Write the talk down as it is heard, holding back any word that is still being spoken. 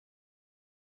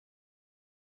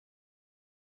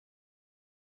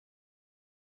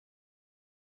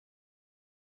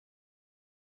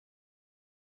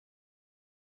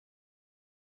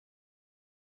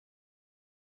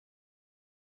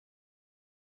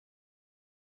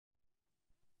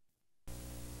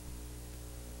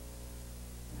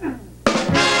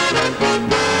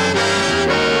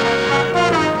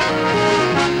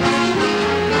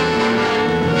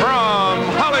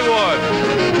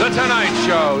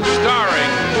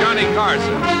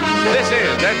Carson. This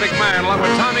is Ed McMahon along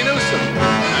with Tommy Newsom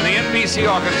and the NBC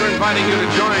Orchestra inviting you to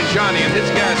join Johnny and his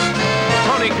guests,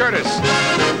 Tony Curtis,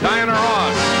 Diana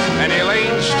Ross, and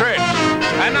Elaine Siritch.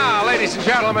 And now, ladies and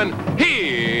gentlemen, here's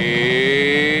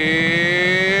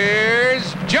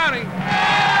Johnny.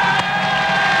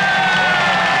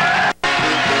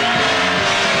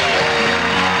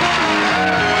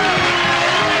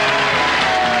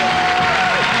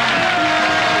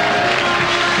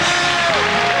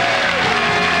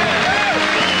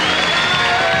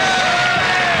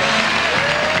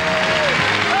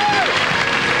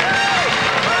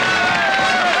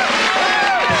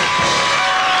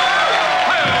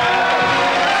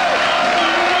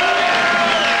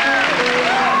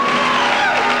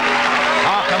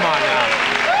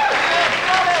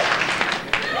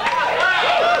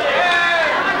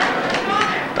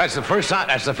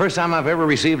 That's the first time I've ever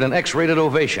received an X-rated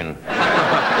ovation.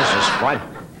 This is fine.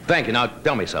 Thank you. Now,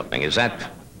 tell me something. Was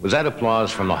that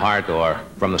applause from the heart or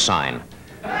from the sign?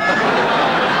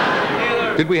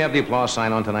 Did we have the applause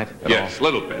sign on tonight? Yes, a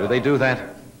little bit. Do they do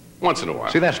that? Once in a while.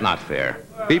 See, that's not fair.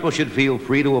 People should feel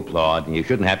free to applaud, and you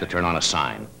shouldn't have to turn on a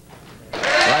sign.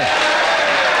 Right?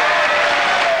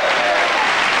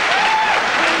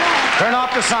 Turn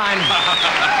off the sign.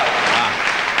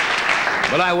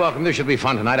 Well, I welcome. This should be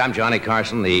fun tonight. I'm Johnny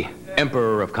Carson, the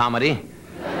Emperor of Comedy.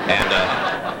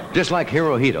 And just like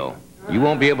Hirohito, you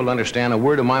won't be able to understand a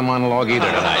word of my monologue either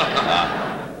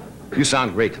tonight. You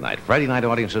sound great tonight. Friday night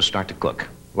audiences start to cook.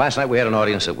 Last night we had an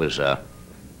audience that was,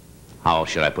 how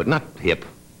should I put it? Not hip.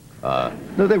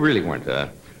 No, they really weren't.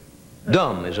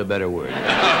 Dumb is a better word.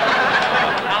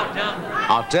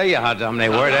 I'll tell you how dumb they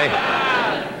were.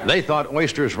 They thought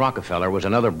Oysters Rockefeller was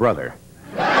another brother.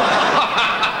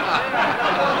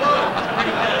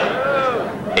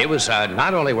 It was,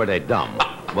 not only were they dumb,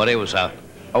 but it was a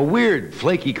weird,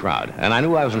 flaky crowd. And I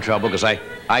knew I was in trouble because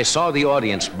I saw the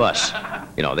audience bus.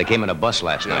 You know, they came in a bus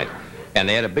last night. And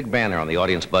they had a big banner on the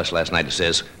audience bus last night that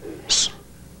says,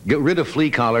 "Get rid of flea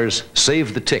collars,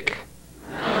 save the tick."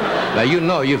 Now, you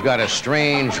know you've got a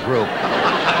strange group.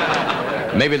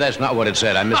 Maybe that's not what it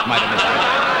said. Might have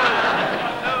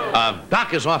misread.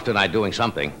 Doc is off tonight doing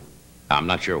something. I'm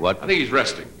not sure what. I think he's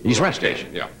resting. He's resting?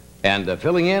 Yeah. And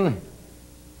filling in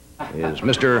is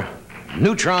Mr.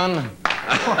 Neutron,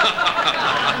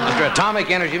 Mr. Atomic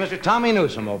Energy, Mr. Tommy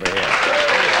Newsom over here.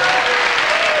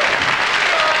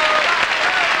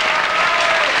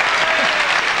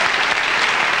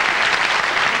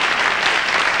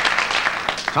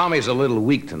 Tommy's a little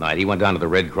weak tonight. He went down to the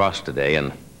Red Cross today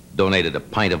and donated a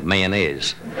pint of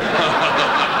mayonnaise.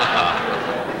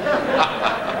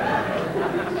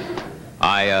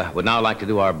 I would now like to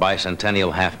do our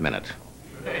bicentennial half-minute.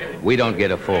 We don't get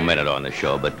a full minute on the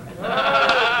show, but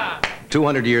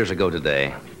 200 years ago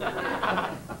today.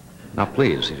 Now,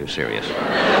 please, if you're serious.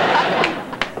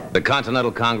 The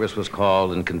Continental Congress was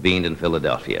called and convened in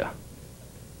Philadelphia.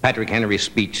 Patrick Henry's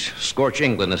speech scorched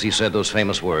England as he said those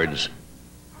famous words.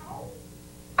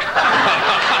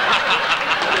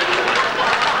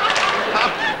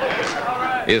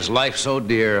 Is life so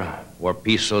dear, or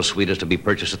peace so sweet as to be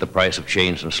purchased at the price of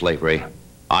chains and slavery?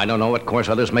 I don't know what course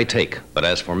others may take, but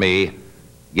as for me,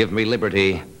 give me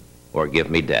liberty or give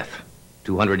me death.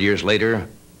 200 years later,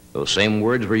 those same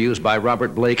words were used by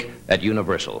Robert Blake at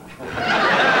Universal.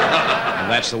 And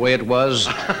that's the way it was,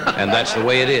 and that's the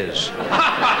way it is.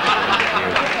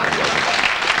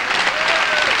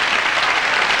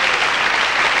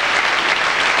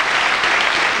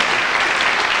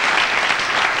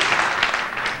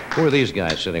 Who are these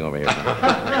guys sitting over here?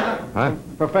 Huh?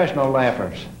 Professional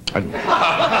laughers.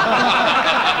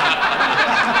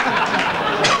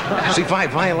 See,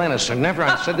 violinists are never,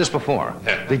 I've said this before,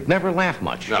 they never laugh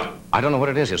much. No. I don't know what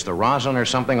it is. It's the rosin or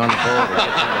something on the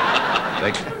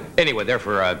board. Anyway, they're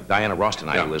for Diana Ross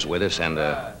tonight, who is with us, and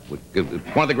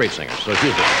one of the great singers. So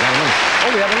excuse me, gentlemen.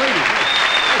 Oh, we have a lady.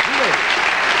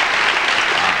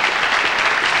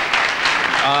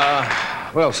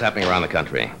 What else is happening around the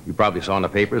country? You probably saw in the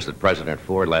papers that President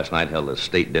Ford last night held a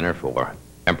state dinner for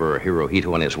Emperor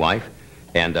Hirohito and his wife.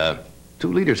 And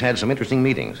two leaders had some interesting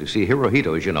meetings. You see,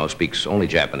 Hirohito, as you know, speaks only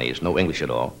Japanese, no English at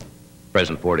all.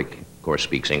 President Ford, of course,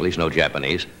 speaks English, no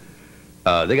Japanese.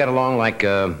 They got along like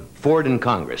Ford in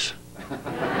Congress.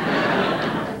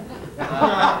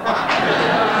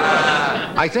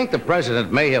 I think the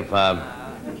president may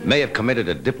have committed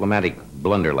a diplomatic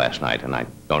blunder last night, and I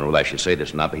don't know whether I should say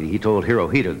this or not, but he told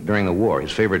Hirohito during the war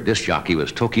his favorite disc jockey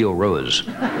was Tokyo Rose.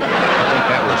 I think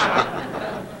that was...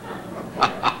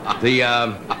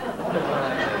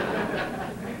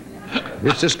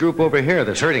 It's this group over here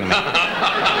that's hurting me.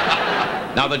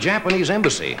 Now, the Japanese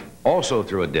embassy also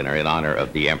threw a dinner in honor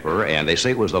of the emperor, and they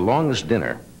say it was the longest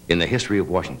dinner in the history of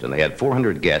Washington. They had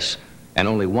 400 guests and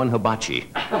only one hibachi.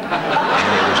 And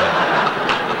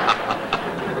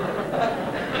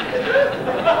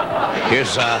it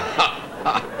was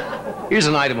Here's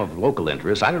an item of local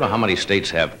interest. I don't know how many states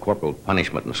have corporal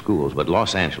punishment in schools, but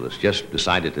Los Angeles just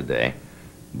decided today,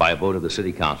 by a vote of the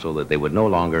city council, that they would no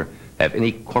longer have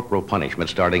any corporal punishment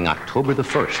starting October the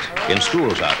 1st in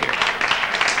schools out here.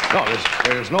 No,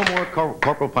 there's no more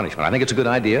corporal punishment. I think it's a good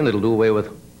idea, and it'll do away with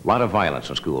a lot of violence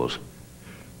in schools.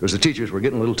 Because the teachers were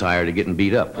getting a little tired of getting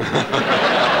beat up.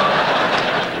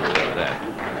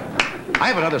 I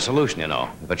have another solution, you know.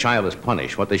 If a child is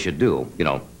punished, what they should do, you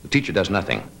know, the teacher does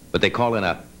nothing, but they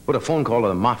put a phone call to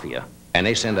the mafia, and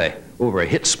they send over a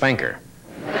hit spanker.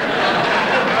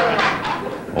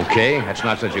 Okay, that's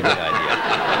not such a good idea.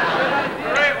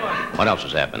 What else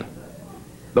has happened?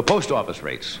 The post office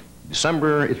rates. It's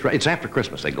after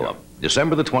Christmas they go up.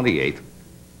 December the 28th,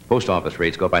 post office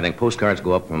rates go up. I think postcards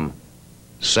go up from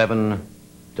 7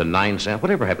 to 9 cents.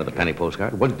 Whatever happened to the penny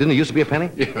postcard? Didn't it used to be a penny?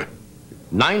 Yeah.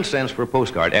 9 cents for a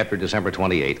postcard after December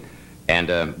 28th. And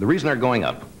the reason they're going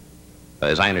up,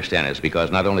 as I understand it, is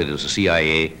because not only does the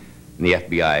CIA and the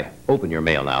FBI open your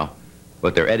mail now,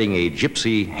 but they're adding a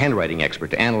gypsy handwriting expert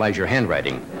to analyze your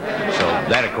handwriting. So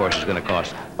that, of course, is going to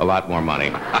cost a lot more money.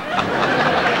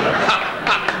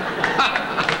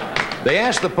 They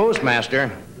asked the postmaster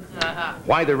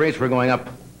why the rates were going up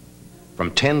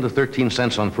from 10 to 13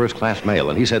 cents on first-class mail,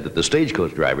 and he said that the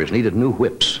stagecoach drivers needed new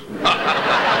whips.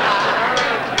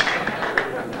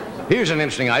 Here's an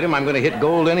interesting item. I'm going to hit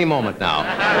gold any moment now.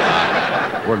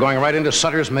 We're going right into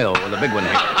Sutter's Mill with a big one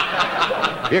here.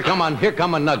 Here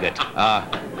come a nugget.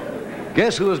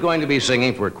 Guess who is going to be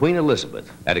singing for Queen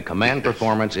Elizabeth at a command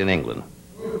performance in England?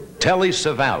 Telly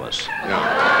Savalas.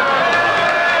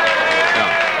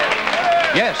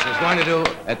 Yes, he's going to do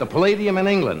at the Palladium in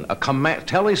England.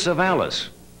 Telly Savalas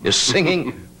is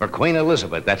singing for Queen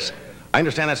Elizabeth. I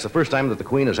understand that's the first time that the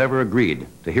Queen has ever agreed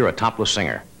to hear a topless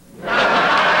singer. Very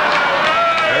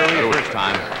first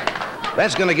time.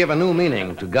 That's going to give a new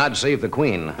meaning to God Save the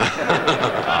Queen.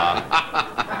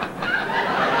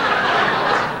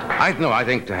 I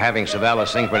think having Savalas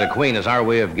sing for the Queen is our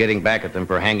way of getting back at them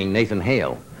for hanging Nathan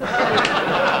Hale.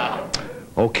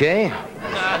 Okay.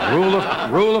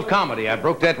 Rule of comedy. I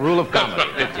broke that rule of comedy.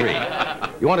 3.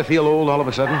 You want to feel old all of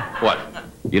a sudden? What?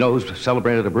 You know who's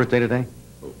celebrated a birthday today?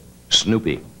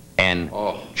 Snoopy and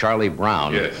Charlie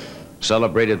Brown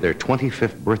celebrated their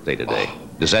 25th birthday today.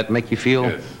 Does that make you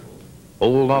feel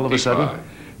old all of a sudden?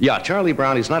 Yeah, Charlie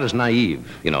Brown, he's not as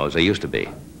naive, you know, as they used to be.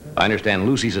 I understand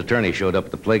Lucy's attorney showed up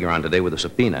at the playground today with a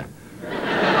subpoena.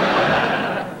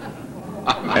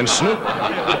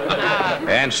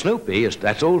 And Snoopy,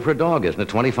 that's old for a dog, isn't it,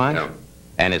 25? Yeah.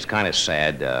 And it's kind of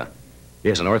sad. He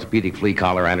has an orthopedic flea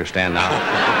collar, I understand now. He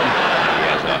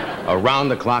has a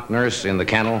round-the-clock nurse in the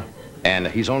kennel, and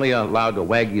he's only allowed to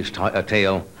wag his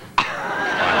tail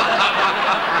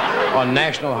on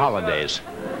national holidays.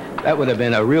 That would have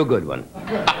been a real good one.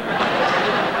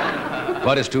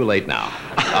 But it's too late now.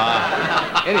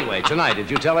 Anyway, tonight, did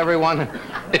you tell everyone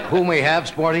whom we have,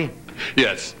 Sporty?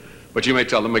 Yes, but you may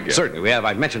tell them again. Certainly, we have.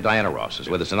 I've mentioned Diana Ross is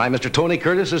with us tonight. Mr. Tony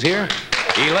Curtis is here.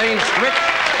 Elaine Siritch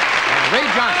and Ray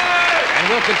Johnson. And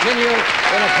we'll continue in a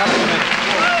couple of minutes.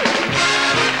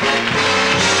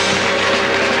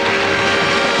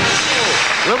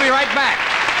 We'll be right back.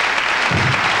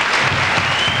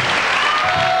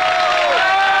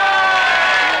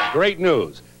 Great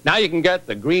news. Now you can get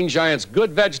the Green Giant's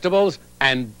good vegetables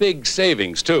and big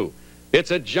savings, too.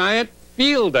 It's a giant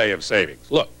field day of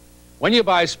savings. Look, when you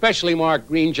buy specially marked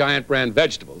Green Giant brand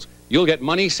vegetables, you'll get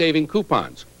money-saving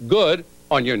coupons. Good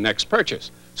on your next purchase.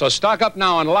 So stock up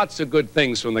now on lots of good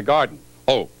things from the garden.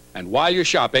 Oh, and while you're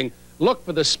shopping, look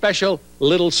for the special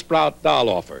Little Sprout doll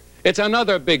offer. It's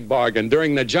another big bargain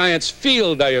during the Giant's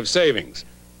field day of savings.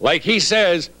 Like he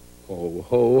says, ho,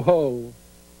 ho, ho.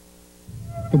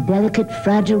 The delicate,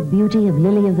 fragile beauty of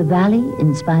Lily of the Valley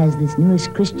inspires this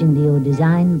newest Christian Dior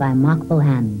design by Mark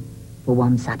Bohan for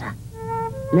Wamsutta.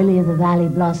 Lily of the Valley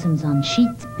blossoms on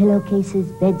sheets,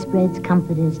 pillowcases, bedspreads,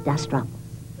 comforters, dust ruffles.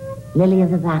 Lily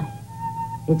of the Valley.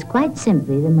 It's quite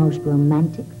simply the most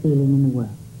romantic feeling in the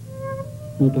world.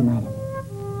 Make a night of it.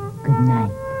 Good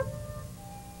night.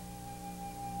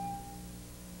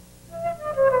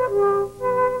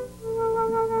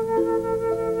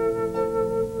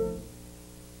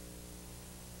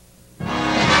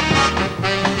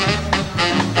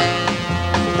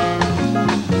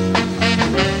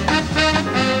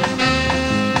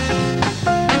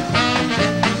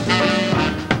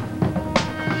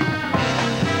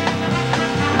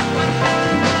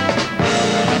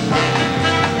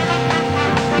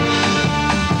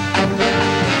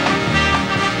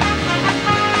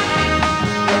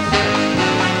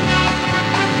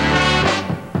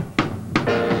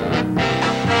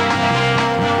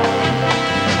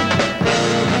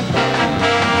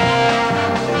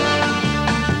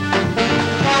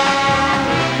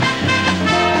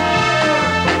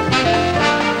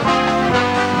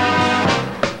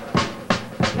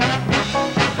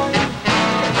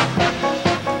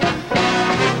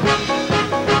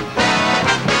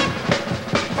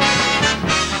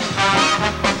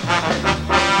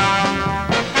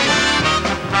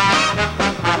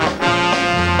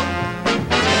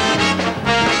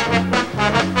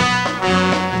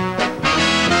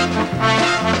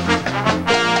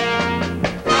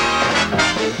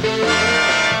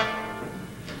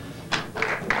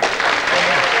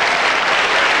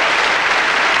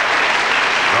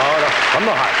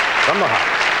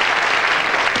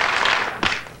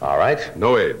 right?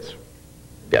 No AIDS.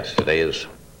 Yes, today is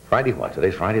Friday. What?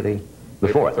 Today's Friday the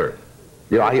 4th. 3rd.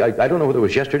 Yeah, I don't know whether it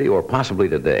was yesterday or possibly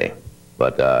today,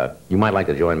 but you might like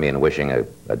to join me in wishing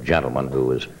a gentleman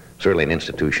who is certainly an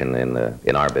institution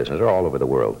in our business or all over the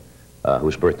world,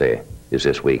 whose birthday is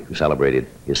this week, who celebrated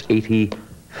his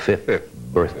 85th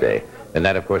birthday. And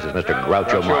that, of course, is Mr.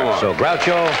 Groucho Marx. So,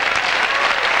 Groucho,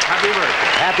 Happy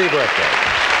birthday. happy birthday.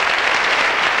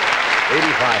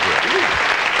 85 years.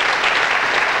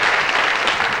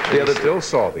 The other still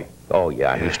salty. Oh,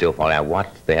 yeah, he's still funny. I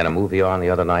watched, they had a movie on the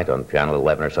other night on Channel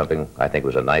 11 or something. I think it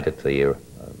was a night at the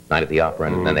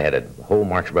Opera, and then they had a whole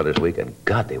Marx Brothers week, and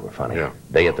God, they were funny. Yeah.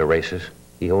 Day at the Races.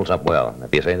 He holds up well.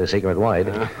 If you say the secret wide,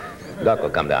 Duck will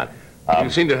come down. You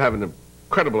seem to have an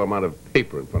incredible amount of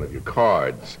paper in front of you,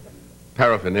 cards,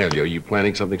 paraphernalia. Are you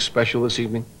planning something special this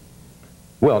evening?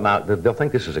 Well, now, they'll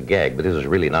think this is a gag, but this is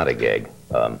really not a gag.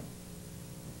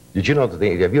 Did you know that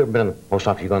have you ever been in the post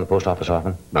office? You go in the post office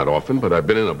often? Not often, but I've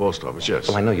been in a post office, yes.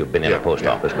 Well, I know you've been in a post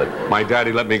office, but... My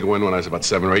daddy let me go in when I was about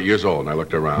 7 or 8 years old, and I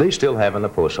looked around. They still have in the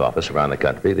post office around the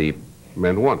country the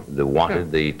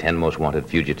wanted, the 10 most wanted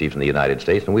fugitives in the United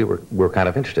States, and we're kind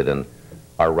of interested in,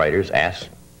 our writers asked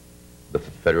the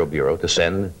Federal Bureau to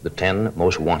send the 10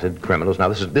 most wanted criminals. Now,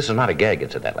 this is not a gag,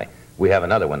 incidentally. We have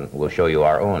another one. We'll show you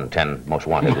our own 10 most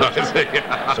wanted.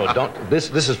 So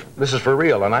this is for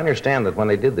real. And I understand that when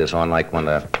they did this on, like when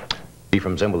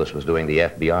Ephraim Zimbalist was doing the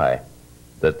FBI,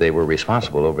 that they were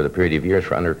responsible over the period of years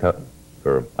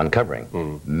for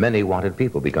uncovering many wanted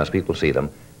people, because people see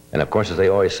them. And of course, as they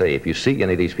always say, if you see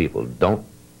any of these people, don't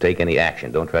take any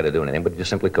action. Don't try to do anything, but just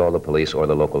simply call the police or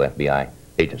the local FBI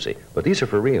agency. But these are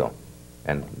for real.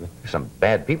 And there's some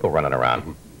bad people running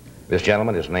around. This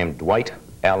gentleman is named Dwight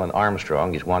Allen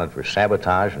Armstrong. He's wanted for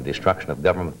sabotage and destruction of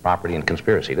government property and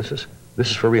conspiracy. This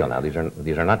is for real now. These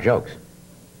are not jokes.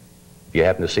 If you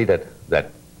happen to see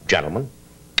that gentleman,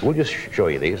 we'll just show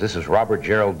you these. This is Robert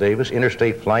Gerald Davis,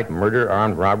 interstate flight, murder,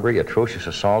 armed robbery, atrocious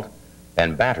assault,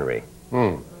 and battery.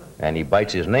 And he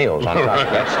bites his nails on top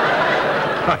of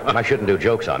that. I shouldn't do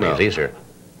jokes on these. These are...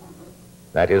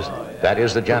 That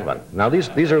is the gentleman. Now, these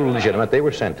are legitimate. They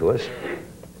were sent to us.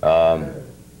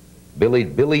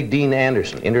 Billy Dean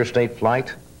Anderson, interstate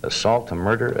flight, assault to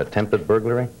murder, attempted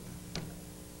burglary.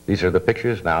 These are the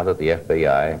pictures now that the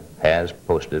FBI has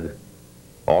posted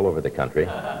all over the country.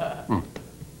 You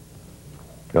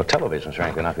know, television,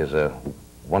 frankly enough, is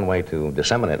one way to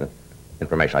disseminate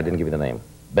information. I didn't give you the name.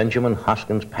 Benjamin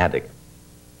Hoskins Paddock,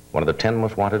 one of the 10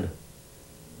 most wanted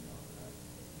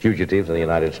fugitives in the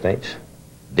United States.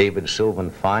 David Sylvan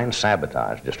Fine,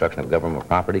 sabotage, destruction of government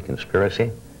property,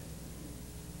 conspiracy.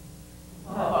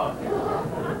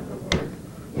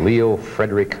 Leo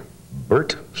Frederick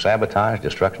Burt, sabotage,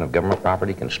 destruction of government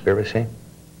property, conspiracy.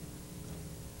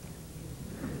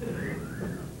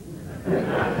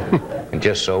 And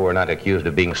just so we're not accused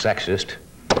of being sexist,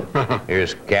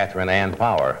 here's Catherine Ann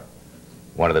Power,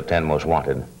 one of the 10 most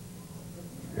wanted.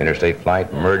 Interstate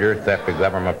flight, murder, theft of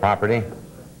government property,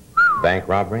 bank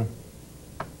robbery.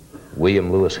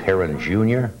 William Lewis Heron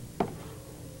Jr.,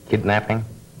 kidnapping.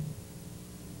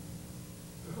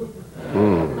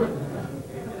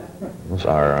 Those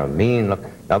are mean. Look,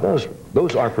 now those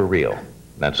are for real.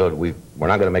 And so we're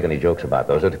not going to make any jokes about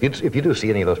those. If you do see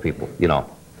any of those people, you know,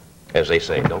 as they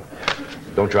say,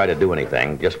 don't try to do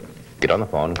anything. Just get on the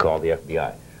phone and call the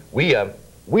FBI. We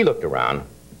looked around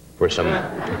for some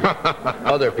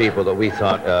other people that we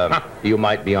thought you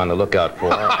might be on the lookout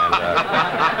for.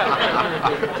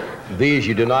 And these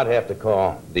you do not have to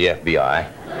call the FBI.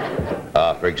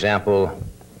 For example,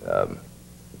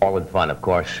 all in fun, of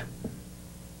course,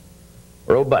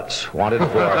 Earl Butts, wanted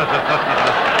for...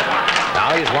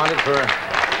 Now he's wanted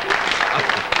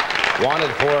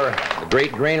for the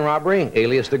Great Grain Robbery,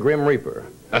 alias the Grim Reaper.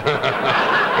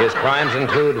 His crimes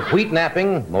include wheat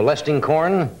napping, molesting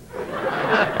corn,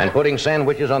 and putting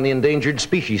sandwiches on the endangered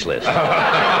species list.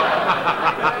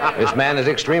 This man is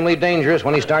extremely dangerous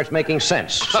when he starts making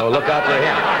sense, so look out for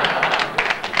him.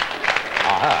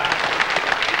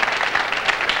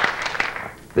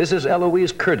 This is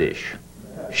Eloise Kurdish.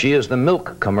 She is the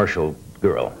milk commercial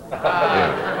girl.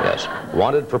 Yes,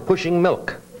 wanted for pushing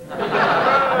milk.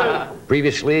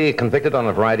 Previously convicted on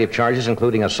a variety of charges,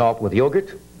 including assault with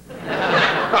yogurt.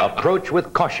 Approach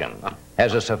with caution.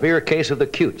 Has a severe case of the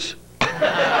cutes.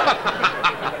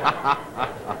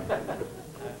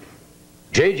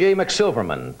 J.J.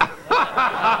 McSilverman,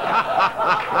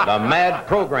 the mad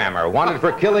programmer, wanted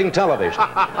for killing television.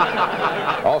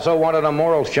 Also wanted a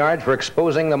morals charge for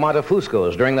exposing the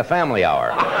Montefuscos during the family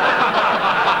hour.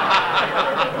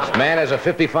 This man has a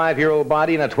 55-year-old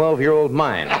body and a 12-year-old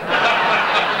mind.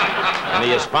 And And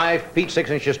he is 5 feet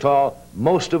 6 inches tall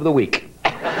most of the week.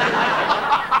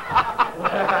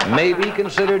 May be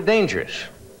considered dangerous.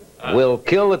 Will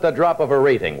kill at the drop of a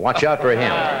rating. Watch out for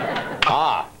him.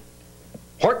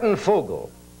 Horton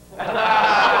Fogel.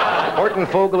 Horton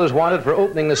Fogel is wanted for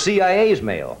opening the CIA's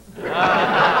mail.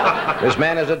 This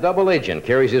man is a double agent,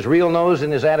 carries his real nose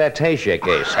in his attaché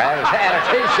case.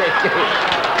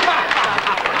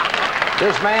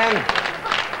 This man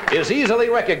is easily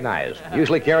recognized.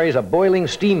 Usually carries a boiling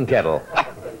steam kettle.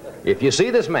 If you see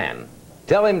this man,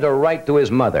 tell him to write to his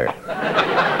mother.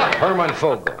 Herman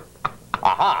Fogel.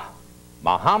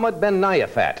 Mohammed Ben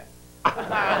Nayafat.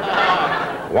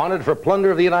 Wanted for plunder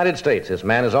of the United States. This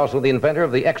man is also the inventor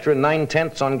of the extra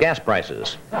 9/10 on gas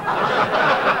prices.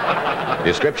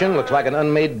 Description: looks like an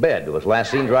unmade bed. Was last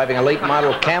seen driving a late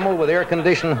model Camel with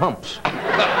air-conditioned humps.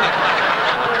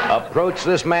 Approach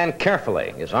this man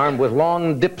carefully. Is armed with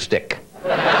long dipstick.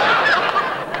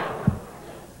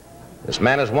 This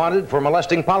man is wanted for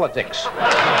molesting politics.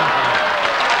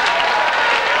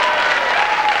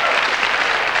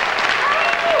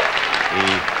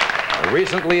 He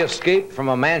recently escaped from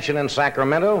a mansion in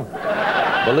Sacramento,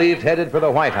 believed headed for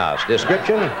the White House.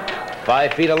 Description: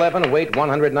 5 feet 11, weight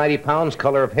 190 pounds,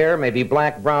 color of hair may be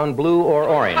black, brown, blue, or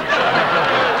orange.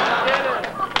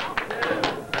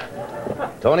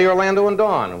 Tony, Orlando, and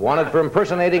Dawn, wanted for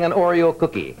impersonating an Oreo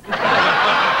cookie.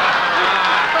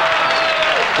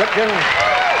 Description: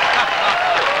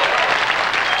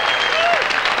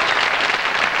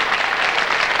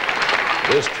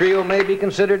 this trio may be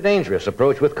considered dangerous.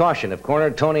 Approach with caution. If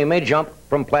cornered, Tony may jump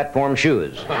from platform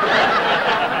shoes.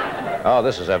 Oh,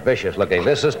 this is a vicious looking.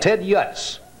 This is Ted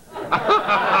Yutz.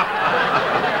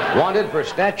 Wanted for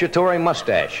statutory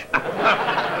mustache.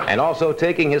 And also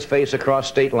taking his face across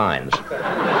state lines.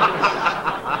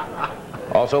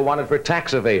 Also wanted for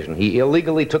tax evasion. He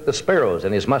illegally took the sparrows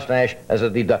in his mustache as a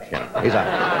deduction. He's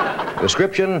a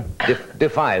description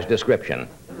defies description.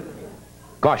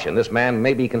 Caution, this man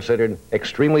may be considered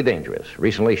extremely dangerous.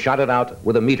 Recently shot it out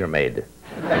with a meter maid.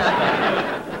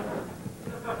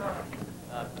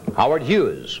 Howard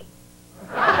Hughes.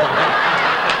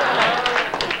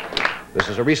 This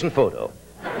is a recent photo.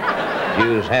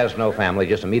 Hughes has no family,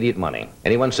 just immediate money.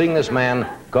 Anyone seeing this man,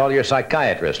 call your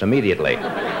psychiatrist immediately.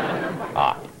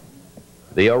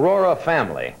 The Aurora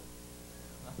family.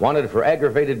 Wanted for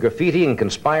aggravated graffiti and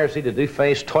conspiracy to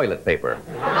deface toilet paper.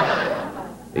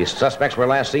 These suspects were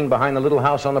last seen behind the little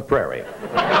house on the prairie.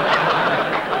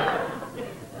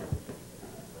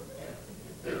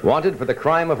 Wanted for the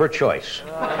crime of her choice.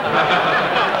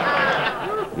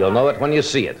 You'll know it when you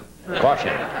see it.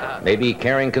 Caution. Maybe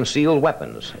carrying concealed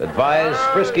weapons. Advise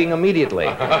frisking immediately.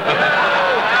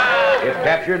 If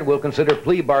captured, we'll consider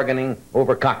plea bargaining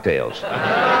over cocktails.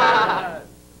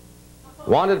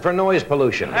 Wanted for noise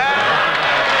pollution.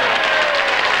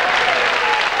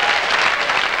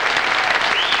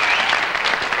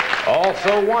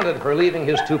 Also wanted for leaving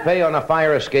his toupee on a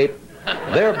fire escape,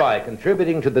 thereby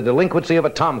contributing to the delinquency of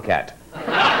a tomcat.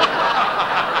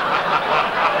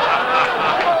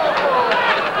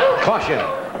 Caution.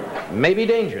 May be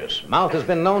dangerous. Mouth has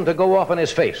been known to go off on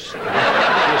his face.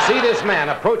 If you see this man,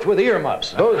 approach with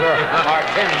earmuffs. Those are our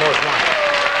 10 most wanted.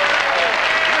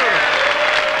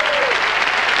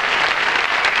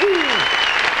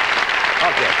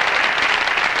 Okay.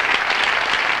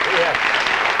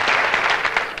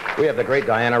 We have the great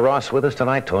Diana Ross with us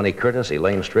tonight, Tony Curtis,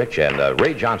 Elaine Siritch, and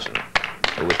Ray Johnson,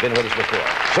 who has been with us before.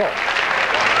 So,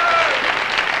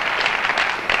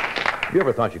 you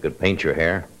ever thought you could paint your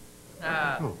hair?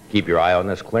 Keep your eye on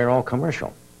this clear all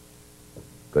commercial.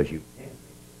 Because you...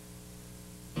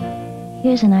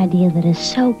 Here's an idea that is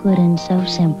so good and so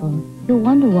simple. You'll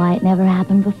wonder why it never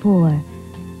happened before.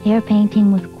 Hair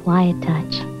painting with Quiet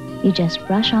Touch. You just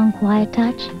brush on Quiet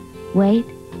Touch, wait,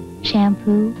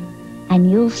 shampoo,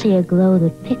 and you'll see a glow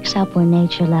that picks up where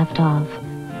nature left off.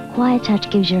 Quiet Touch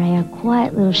gives your hair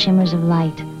quiet little shimmers of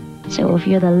light. So if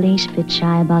you're the least bit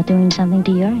shy about doing something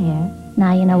to your hair,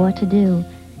 now you know what to do.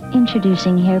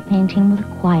 Introducing hair painting with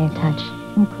Quiet Touch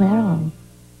from Clairol.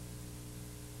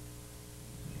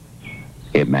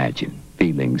 Imagine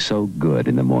feeling so good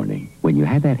in the morning when you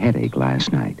had that headache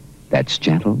last night. That's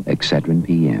gentle Excedrin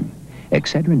PM.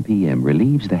 Excedrin PM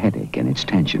relieves the headache and its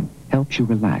tension, helps you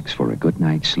relax for a good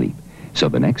night's sleep. So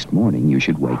the next morning you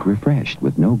should wake refreshed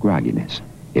with no grogginess.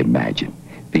 Imagine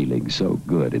feeling so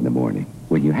good in the morning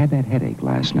when you had that headache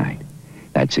last night.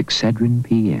 That's Excedrin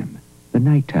PM, the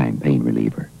nighttime pain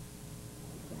reliever.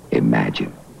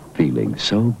 Imagine feeling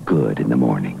so good in the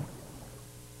morning.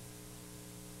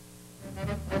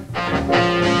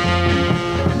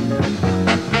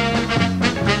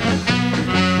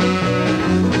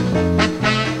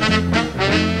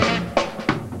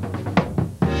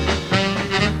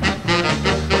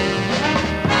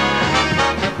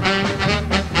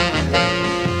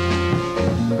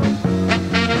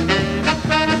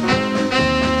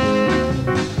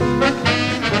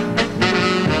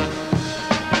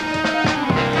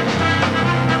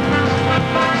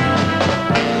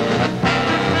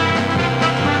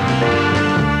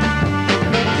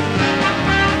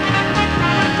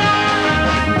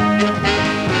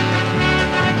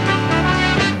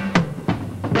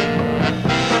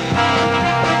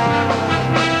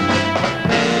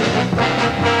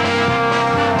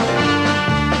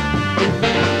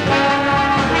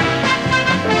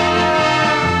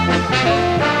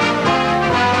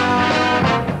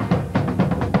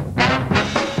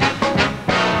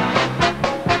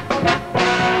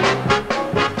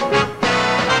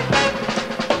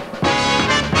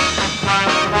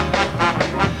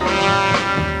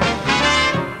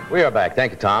 are back.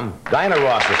 Thank you, Tom. Diana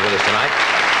Ross is with us tonight.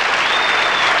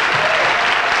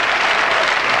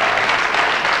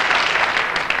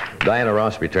 Diana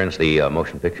Ross returns to the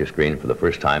motion picture screen for the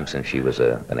first time since she was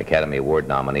an Academy Award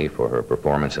nominee for her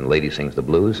performance in Lady Sings the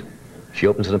Blues. She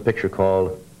opens in a picture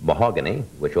called Mahogany,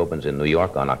 which opens in New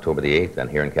York on October the 8th and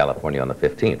here in California on the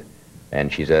 15th.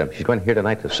 And she's going here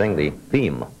tonight to sing the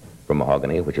theme from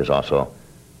Mahogany, which is also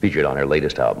featured on her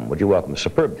latest album. Would you welcome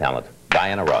superb talent,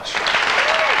 Diana Ross.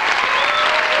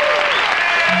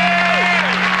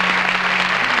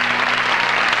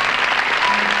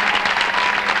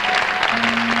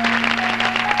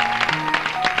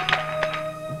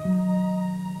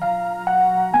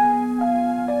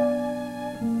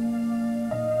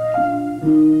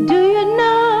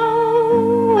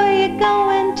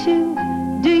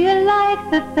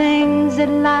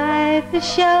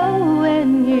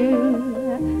 Showing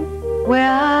you, where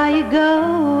are you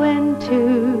going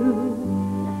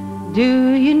to?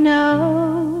 Do you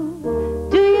know?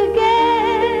 Do you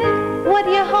get what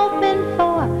you're hoping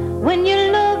for? When you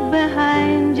look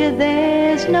behind you,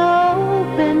 there's no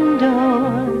open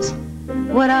doors.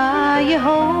 What are you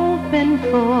hoping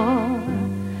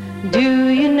for? Do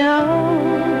you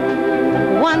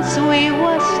know? Once we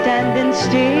were standing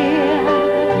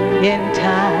still in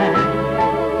time,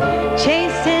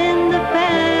 chasing the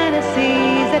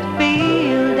fantasies that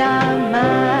filled our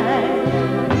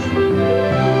minds.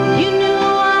 You knew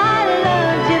I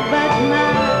loved you, but my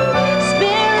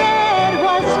spirit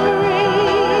was free,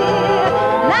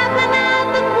 laughing at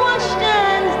the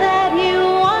questions that you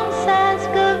once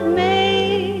asked of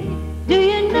me. Do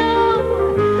you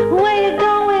know where you're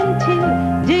going to?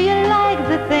 Do you like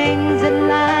the things that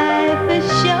life is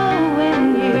showing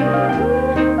you?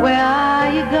 Where are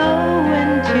you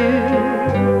going to?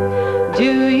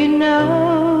 Do you know?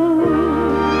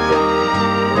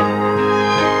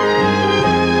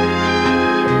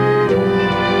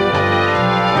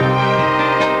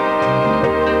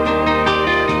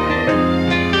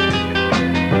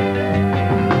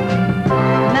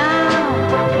 Now,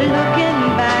 looking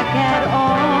back at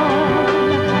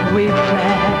all we've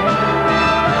had,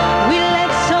 we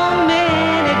let so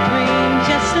many dreams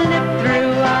just slip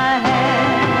through our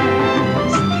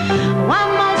hands. Why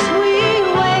must we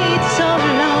wait so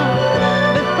long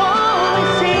before we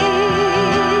see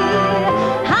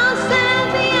how sad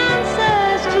the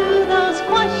answers to those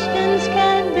questions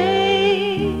can be?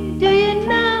 Do you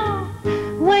know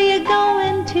where you're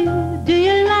going to? Do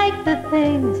you like the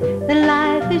things that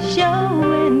life is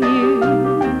showing you?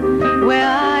 Where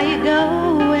are you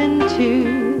going to?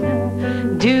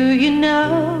 Do you know?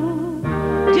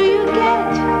 Do you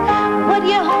get what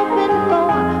you're hoping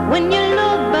for? When you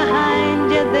look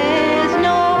behind you, there's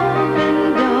no open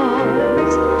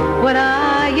doors. What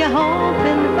are you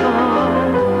hoping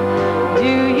for?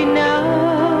 Do you know?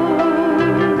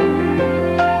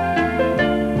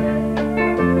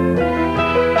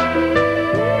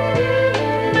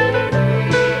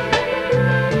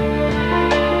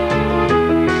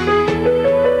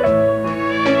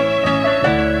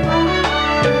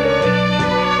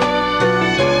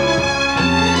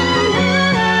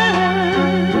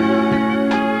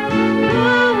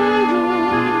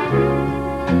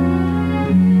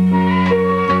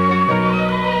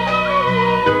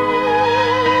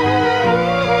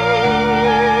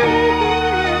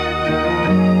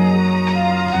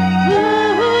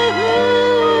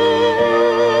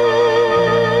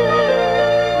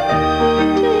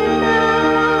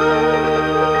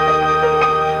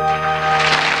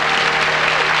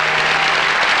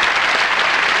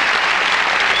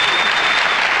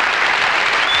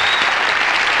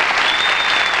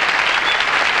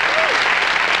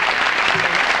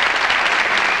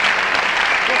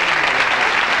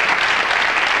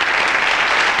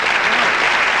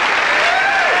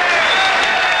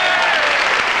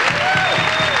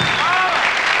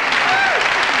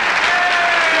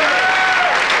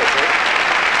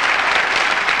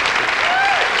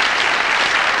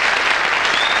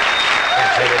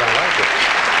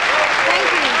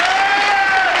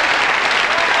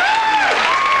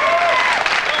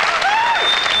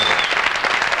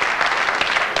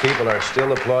 People are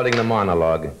still applauding the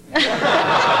monologue.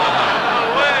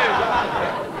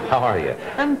 How are you?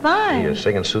 I'm fine. You're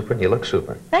singing super. You look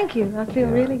super. Thank you. I feel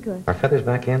really good. Are feathers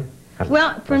back in?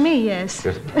 Well, for me, yes.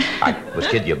 I was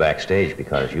kidding you backstage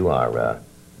because you're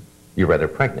rather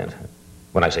pregnant.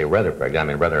 When I say rather pregnant,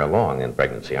 I mean rather along in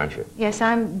pregnancy, aren't you? Yes,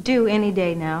 I'm due any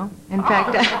day now. In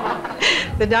fact,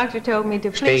 the doctor told me to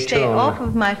please stay off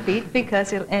of my feet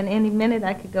because and any minute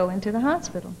I could go into the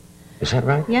hospital. Is that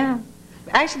right? Yeah.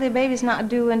 Actually, the baby's not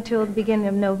due until the beginning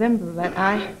of November, but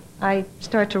I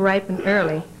start to ripen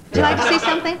early. Would you like to see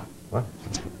something? What?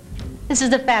 This is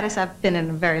the fattest I've been in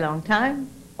a very long time.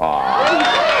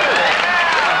 That's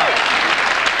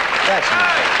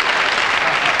nice.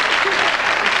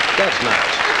 That's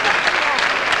nice.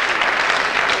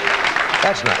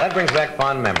 That's nice. That brings back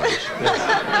fond memories.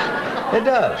 It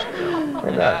does.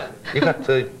 It does. You got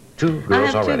two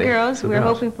girls already. I have two girls. Two We're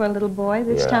girls. hoping for a little boy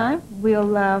this Yeah. time.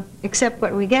 We'll accept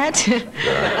what we get.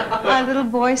 A little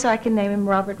boy, so I can name him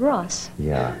Robert Ross.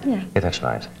 Yeah. Yeah. That's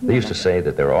nice. They used to say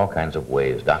that there are all kinds of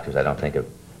ways. Doctors, I don't think, have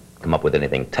come up with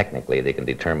anything technically they can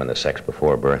determine the sex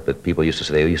before birth, but people used to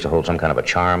say they used to hold some kind of a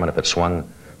charm, and if it swung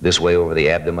this way over the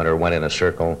abdomen or went in a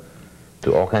circle,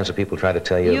 do all kinds of people try to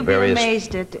tell you You'd various... be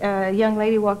amazed at a young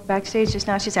lady walked backstage just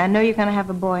now. She said, I know you're going to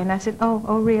have a boy. And I said, oh,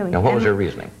 really? Now, what was And- her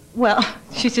reasoning? Well,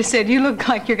 she just said, you look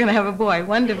like you're going to have a boy.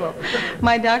 Wonderful.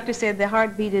 My doctor said the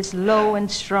heartbeat is low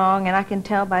and strong, and I can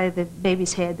tell by the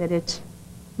baby's head that it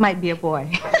might be a boy.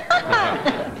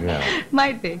 Yeah.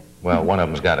 Might be. Well, one of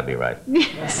them's got to be right.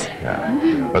 Yes.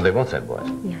 Yeah. Well, they both said boys.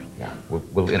 Yeah. Yeah.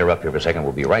 We'll interrupt here for a second.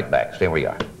 We'll be right back. Stay where you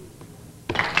are.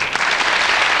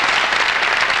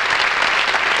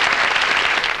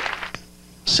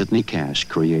 Sidney Cash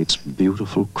creates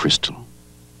beautiful crystal.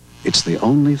 It's the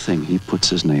only thing he puts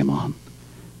his name on.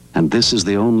 And this is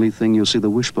the only thing you'll see the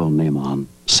Wishbone name on,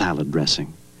 salad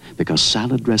dressing. Because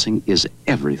salad dressing is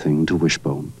everything to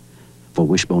Wishbone. For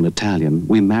Wishbone Italian,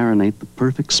 we marinate the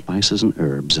perfect spices and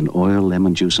herbs in oil,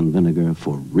 lemon juice, and vinegar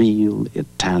for real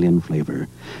Italian flavor.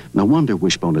 No wonder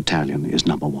Wishbone Italian is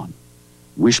 #1.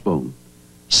 Wishbone,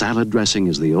 salad dressing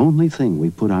is the only thing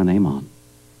we put our name on.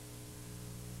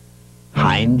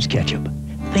 Heinz ketchup.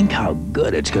 Think how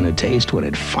good it's going to taste when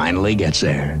it finally gets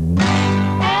there.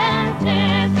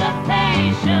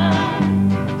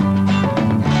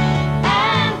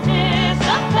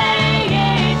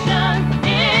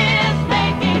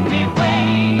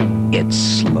 It's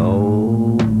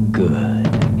slow good.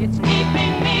 It's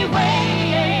keeping me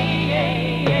waiting.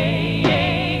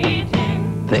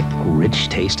 Thick,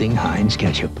 rich-tasting Heinz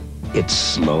ketchup. It's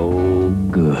slow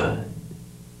good.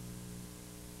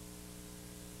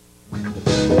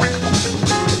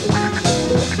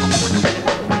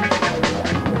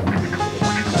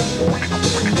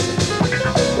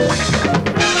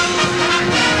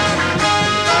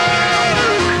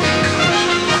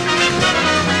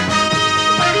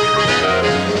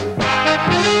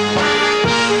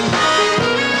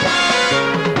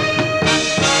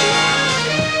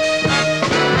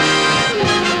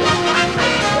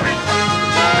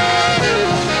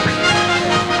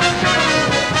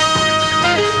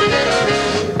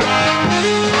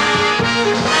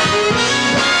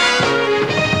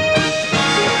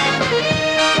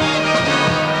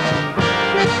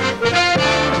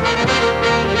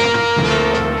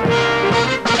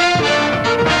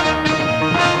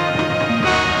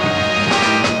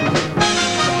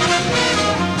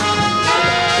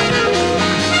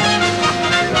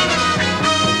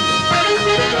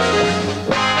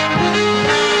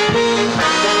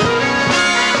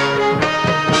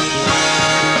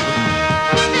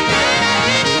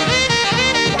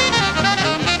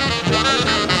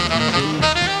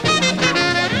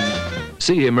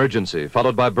 See Emergency,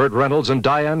 followed by Burt Reynolds and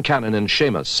Diane Cannon in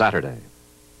Seamus, Saturday.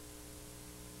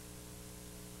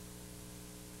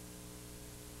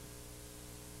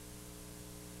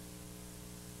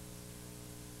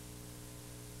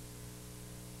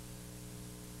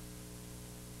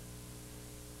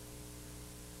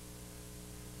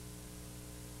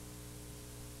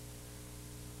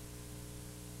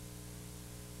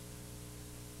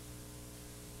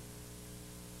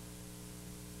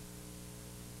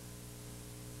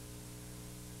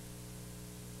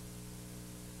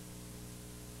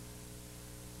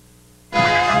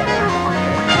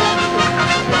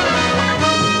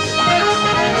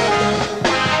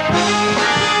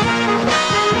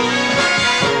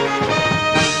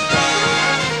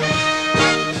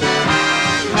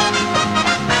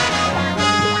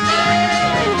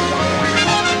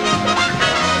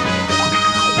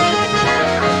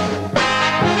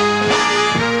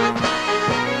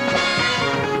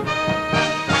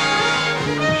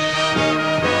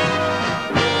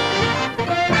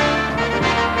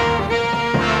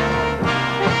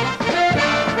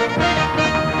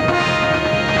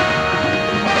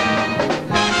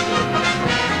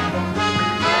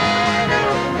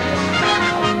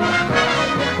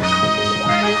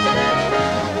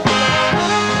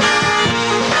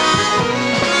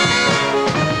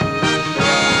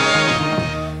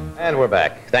 And we're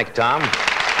back. Thank you, Tom.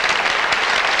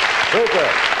 Super.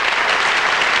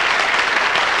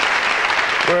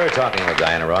 We're talking with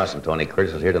Diana Ross, and Tony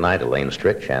Curtis is here tonight, Elaine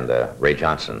Siritch, and Ray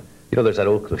Johnson. You know, there's that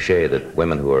old cliche that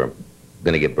women who are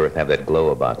going to give birth have that glow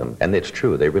about them. And it's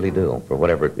true, they really do. For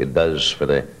whatever it does for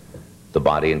the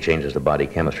body and changes the body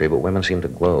chemistry, but women seem to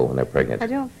glow when they're pregnant. I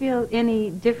don't feel any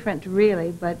different,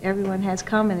 really, but everyone has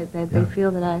commented that they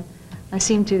feel that I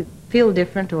seem to feel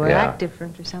different or act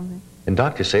different or something. And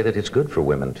doctors say that it's good for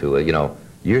women to, you know,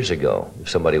 years ago, if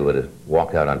somebody would have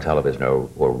walked out on television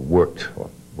or worked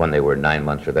when they were 9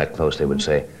 months or that close, they would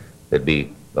say they'd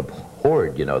be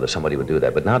abhorred, you know, that somebody would do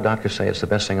that. But now doctors say it's the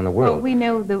best thing in the world. Well, we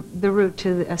know the route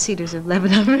to the Cedars of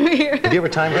Lebanon from here. Have you ever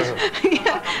timed it?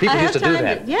 People used to do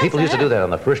that. Yes, People used to do that on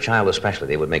the first child especially.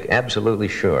 They would make absolutely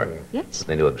sure that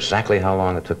they knew exactly how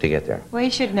long it took to get there. Well,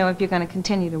 you should know if you're going to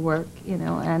continue to work, you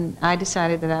know, and I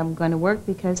decided that I'm going to work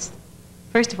because,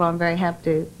 first of all, I'm very happy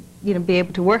to, you know, be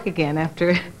able to work again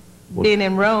after being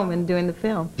in Rome and doing the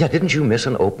film. Yeah, didn't you miss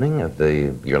an opening of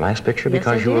your last picture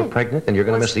because you were pregnant, and you're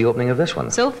going to miss the opening of this one?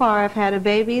 So far, I've had a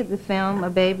baby, the film, a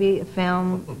baby, a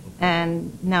film,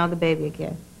 and now the baby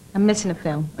again. I'm missing a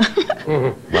film.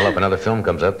 Well, if another film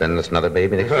comes up, then it's another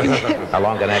baby. How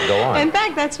long can that go on? In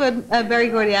fact, that's what Barry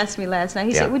Gordy asked me last night.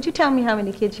 He said, would you tell me how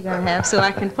many kids you're going to have so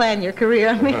I can plan your career?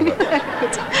 I mean,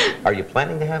 are you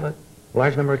planning to have a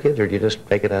large number of kids, or do you just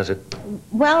take it as it...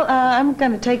 Well, I'm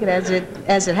going to take it as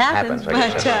it happens, but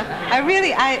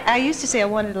I used to say I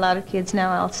wanted a lot of kids.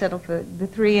 Now I'll settle for the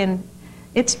 3, and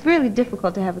it's really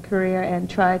difficult to have a career and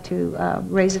try to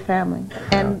raise a family,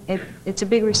 and it's a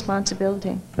big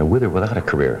responsibility. Now, with or without a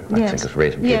career, I think it's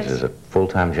raising kids is a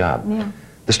full-time job. Yeah.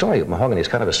 The story of Mahogany is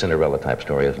kind of a Cinderella-type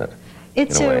story, isn't it?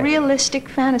 It's a realistic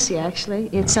fantasy, actually.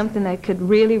 It's something that could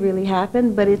really, really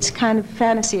happen, but it's kind of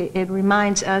fantasy. It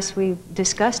reminds us, we've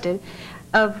discussed it,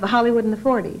 of Hollywood in the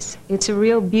 40s. It's a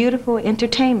real beautiful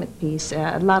entertainment piece,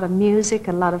 a lot of music,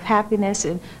 a lot of happiness,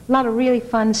 and a lot of really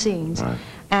fun scenes. Right.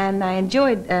 And I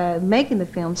enjoyed making the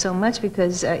film so much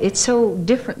because it's so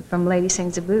different from Lady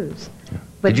Sings the Blues. Yeah.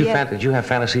 But did you have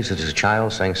fantasies as a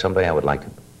child saying someday I would like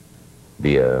to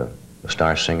be a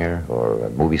star singer or a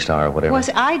movie star or whatever? Well,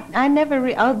 I never,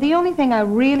 the only thing I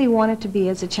really wanted to be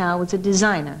as a child was a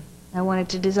designer. I wanted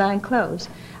to design clothes.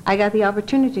 I got the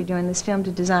opportunity during this film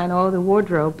to design all the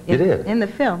wardrobe in the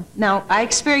film. Now, I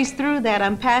experienced through that,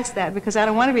 I'm past that because I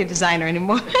don't want to be a designer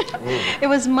anymore. It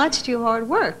was much too hard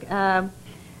work.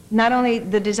 Not only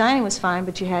the designing was fine,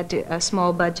 but you had a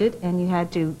small budget, and you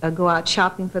had to go out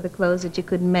shopping for the clothes that you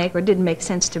couldn't make or didn't make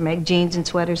sense to make, jeans and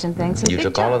sweaters and things. You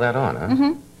took all of that on, huh?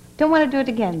 Mm-hmm. Don't want to do it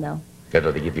again, though.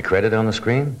 Do they give you credit on the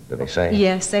screen? Do they say?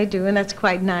 Yes, they do, and that's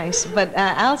quite nice. But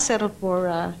I'll settle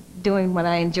for doing what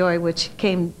I enjoy, which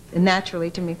came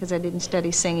naturally to me because I didn't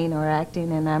study singing or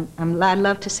acting, and I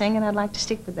love to sing, and I'd like to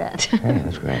stick with that. Hey,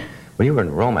 that's great. When you were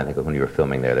in Rome, I think when you were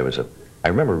filming there was I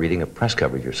remember reading a press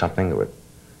coverage or something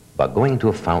about going to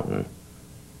a fountain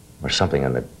or something,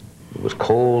 and it was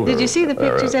cold. Did you see the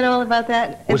pictures at all about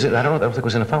that? Was it? I don't think it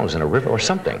was in a fountain. It was in a river or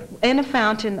something. In a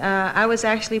fountain. I was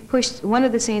actually pushed. One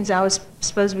of the scenes I was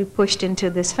supposed to be pushed into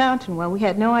this fountain. Well, we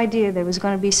had no idea that it was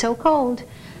going to be so cold,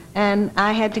 and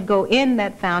I had to go in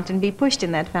that fountain, be pushed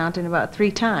in that fountain about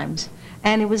 3 times,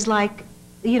 and it was like,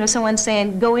 you know, someone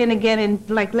saying, go in again and,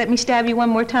 like, let me stab you one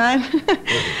more time.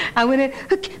 I went in,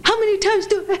 how many times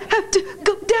do I have to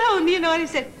go down? You know, and he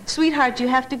said, sweetheart, you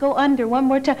have to go under one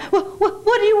more time. Well,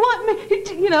 what do you want me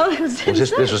to, you know?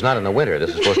 This was not in the winter.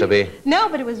 This is supposed to be... No,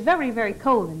 but it was very, very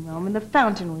cold in Rome, and the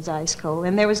fountain was ice cold,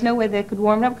 and there was no way they could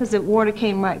warm it up because the water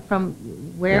came right from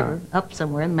wherever, up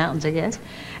somewhere in the mountains, I guess.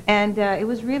 And it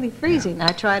was really freezing.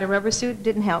 I tried a rubber suit,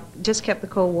 didn't help, just kept the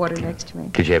cold water next to me.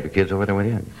 Did you have your kids over there with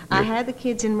you? I had the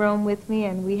kids in Rome with me,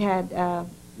 and we had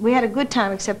a good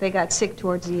time, except they got sick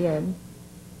towards the end.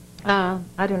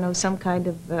 I don't know, some kind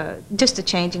of, just a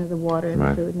changing of the water and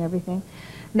the food and everything.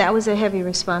 That was a heavy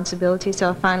responsibility,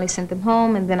 so I finally sent them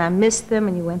home, and then I missed them,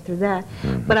 and you went through that.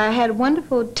 But I had a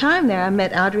wonderful time there. I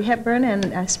met Audrey Hepburn,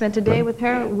 and I spent a day with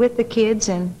her, with the kids,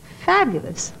 and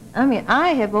fabulous. I mean,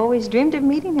 I have always dreamed of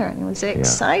meeting her, and it was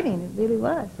exciting. It really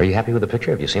was. Are you happy with the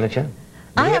picture? Have you seen it yet?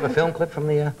 Do you have a film clip from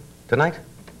the tonight?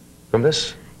 From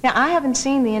this? Yeah, I haven't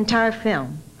seen the entire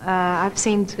film. I've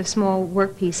seen small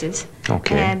work pieces.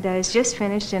 Okay. And it's just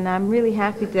finished, and I'm really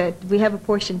happy that we have a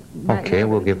portion. Okay,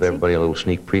 we'll give everybody a little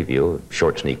sneak preview, a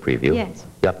short sneak preview. Yes.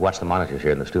 You have to watch the monitors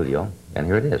here in the studio, and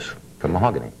here it is, from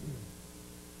Mahogany.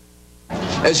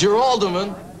 As your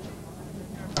alderman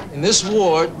in this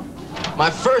ward, my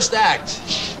first act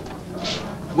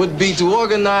would be to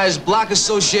organize block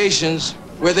associations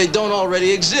where they don't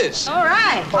already exist. All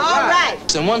right, all right.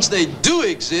 And once they do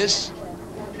exist,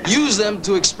 use them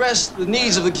to express the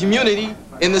needs of the community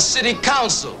in the city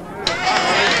council. Well,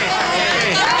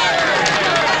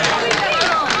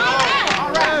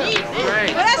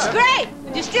 that's great.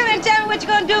 Just still didn't tell me what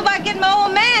you're going to do about getting my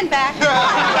old man back.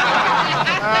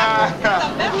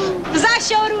 Because I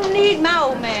sure do need my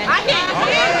old man.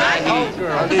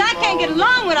 Because I can't get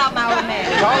along without my old man.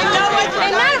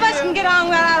 And none of us can get along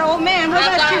without our old man. What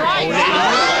about you?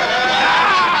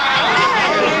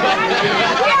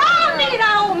 We all need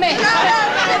our old man.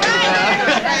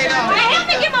 Help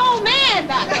me get my old man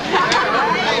back.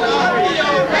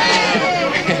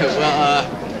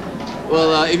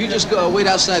 Well, if you just go wait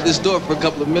outside this door for a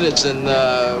couple of minutes, and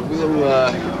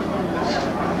we'll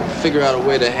figure out a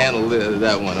way to handle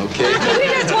that one, okay? We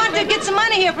just want to get some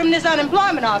money here from this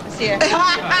unemployment office here.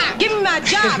 Give me my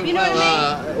job, you know what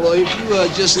I mean? Well, if you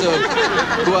just go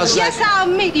outside. Yes, I'll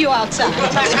meet you outside.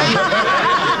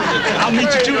 I'll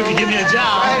meet you too if you give me a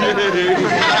job.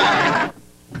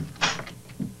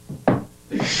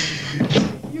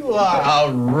 You are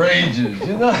outrageous,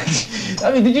 you know?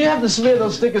 I mean, did you have to smear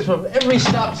those stickers from every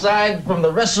stop sign from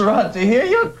the restaurant to here?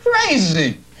 You're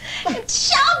crazy.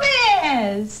 It's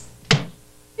showbiz.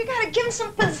 You gotta give him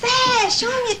some pizzazz, show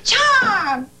him your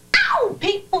charm. Ow!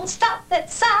 People, stop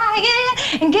that sighing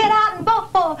and get out and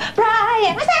vote for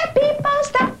Brian. I said, people,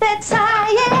 stop that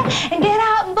sighing and get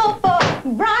out and vote for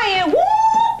Brian. Woo!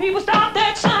 People, stop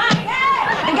that sighing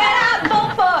and get out and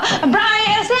vote for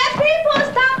Brian. I said, people,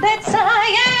 stop that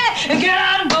sighing and get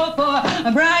out and vote for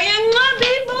Brian. My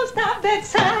people, stop that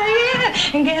sighing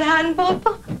and get out and vote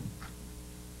for.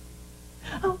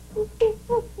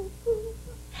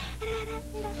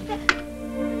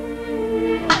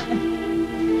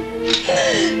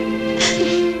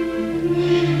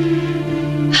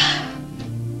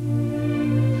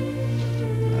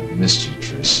 I've missed you,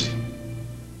 Tracy.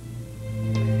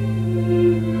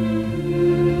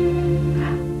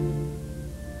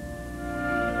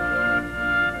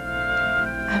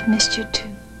 I've missed you too.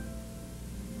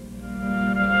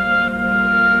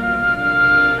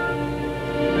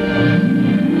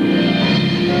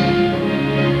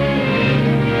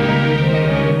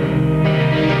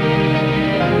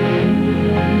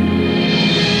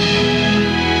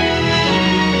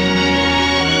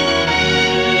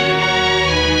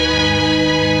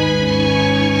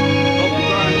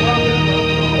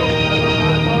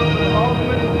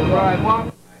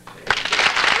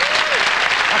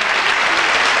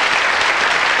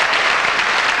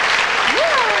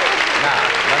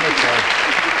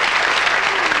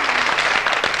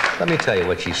 Let me tell you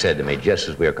what she said to me just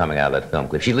as we were coming out of that film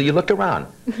clip. You looked around.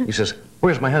 He says,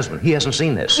 "Where's my husband? He hasn't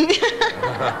seen this."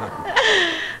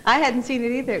 I hadn't seen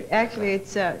it either. Actually,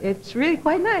 it's really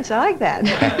quite nice. I like that.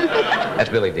 That's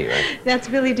Billy D, right? That's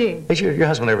Billy D. Has your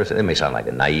husband ever said, it may sound like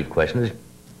a naive question, does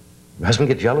your husband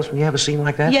get jealous when you have a scene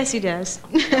like that? Yes, he does.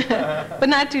 But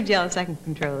not too jealous. I can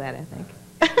control that, I think.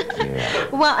 Yeah.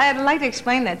 Well, I'd like to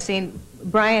explain that scene.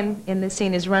 Brian in this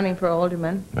scene is running for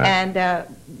alderman, Right. and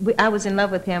I was in love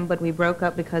with him, but we broke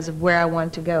up because of where I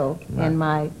wanted to go in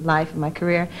my life and my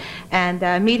career. And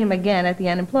I meet him again at the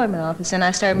unemployment office, and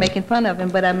I started making fun of him,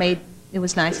 but it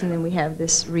was nice, and then we have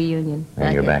this reunion.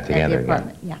 And you're back together at the again.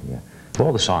 apartment. Yeah. Of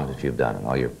all the songs that you've done and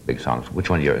all your big songs,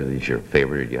 which one is your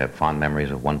favorite? Do you have fond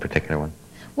memories of one particular one?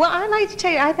 Well, I'd like to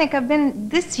tell you, I think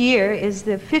this year is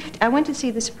the 5th. I went to see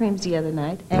the Supremes the other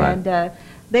night, and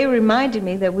they reminded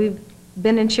me that we've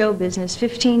been in show business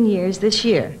 15 years this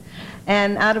year.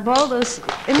 And out of all those,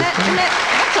 that's a long time.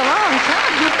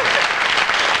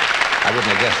 I wouldn't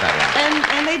have guessed that one.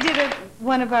 And they did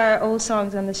one of our old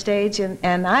songs on the stage,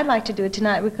 and I'd like to do it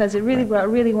tonight because it really brought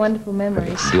really wonderful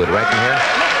memories. Do it right from here?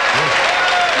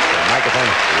 The microphone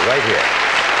right here.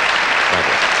 Thank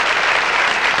you.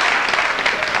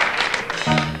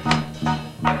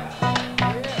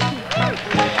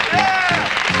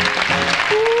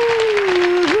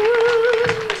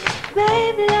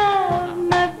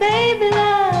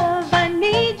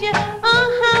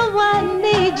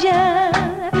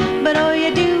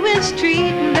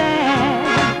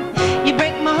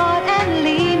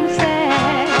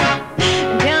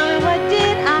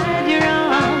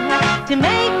 To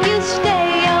make you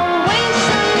stay, always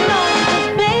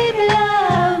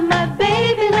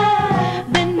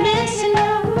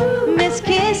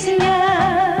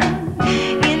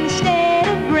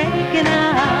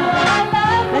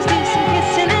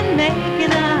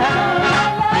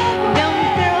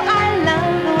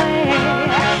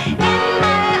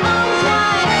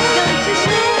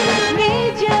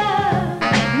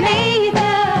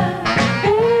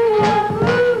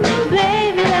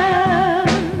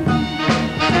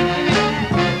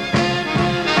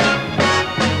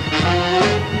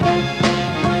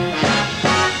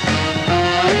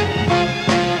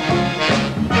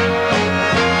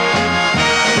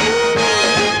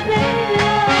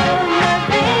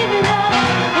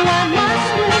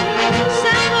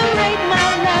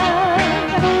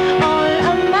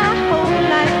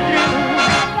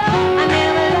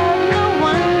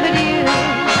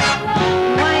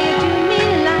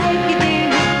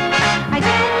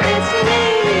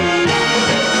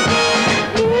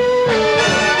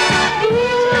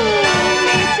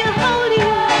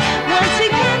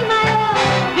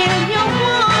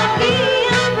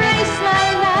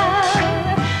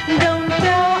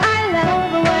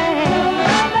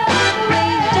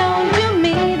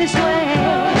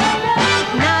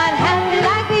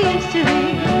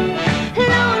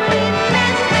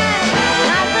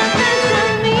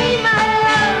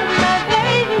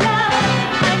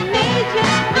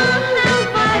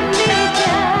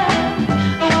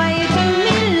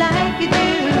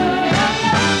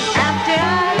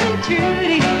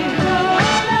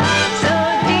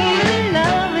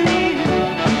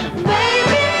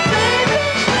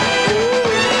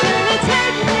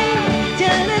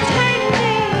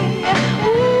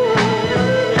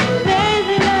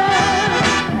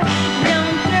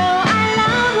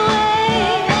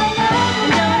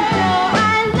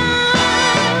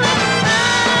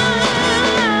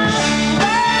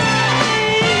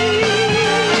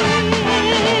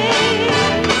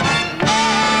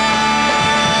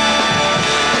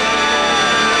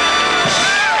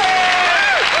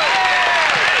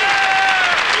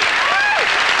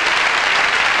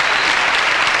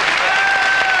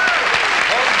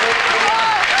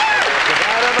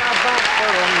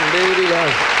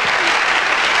does.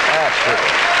 That's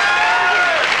super.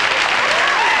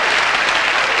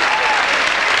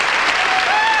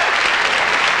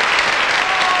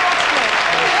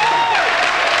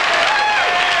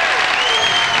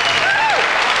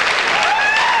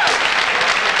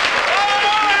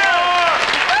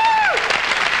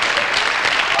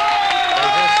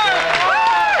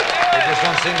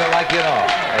 Seem to like you at all.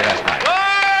 Hey, that's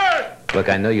nice. Look,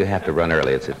 I know you have to run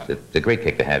early. It's a great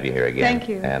kick to have you here again. Thank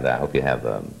you. And I hope you have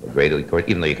a great course,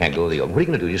 even though you can't go to the open. What are you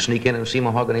going to do? You sneak in and see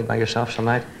Mahogany by yourself some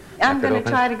night? I'm going to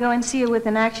try to go and see it with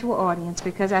an actual audience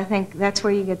because I think that's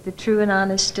where you get the true and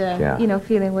honest, you know,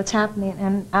 feeling what's happening.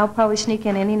 And I'll probably sneak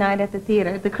in any night at the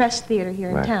theater, the Crest Theater here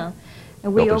in town.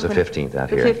 And we opens the 15th out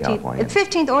here in California. The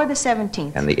 15th or the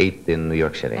 17th. And the 8th in New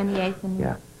York City. And the 8th in New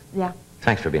York. Yeah.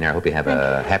 Thanks for being here. I hope you have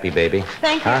a happy baby.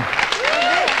 Thank you.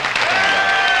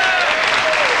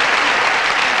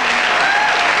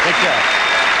 Good job.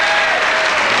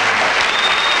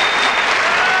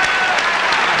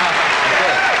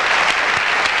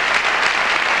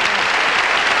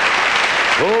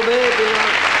 Oh, baby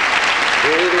love,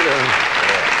 baby love.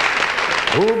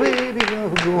 Oh, baby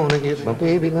love, I'm gonna get my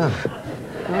baby love.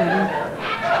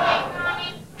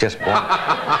 Just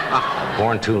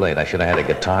born too late. I should have had a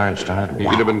guitar and started.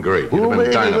 You'd have been great. You'd have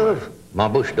been dynamite. My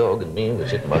bush dog and me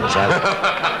was sitting by the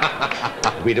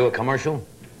side. We do a commercial.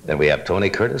 Then we have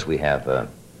Tony Curtis. We have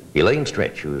Elaine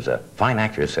Siritch, who's a fine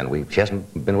actress, and she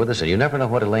hasn't been with us, and you never know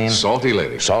what Elaine... Salty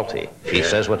lady. Salty. She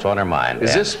says what's on her mind.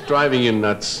 Is this driving you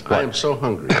nuts? What? I am so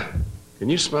hungry. Can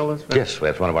you smell this? Yes, we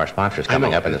have one of our sponsors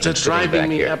coming up, and it's driving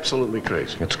me absolutely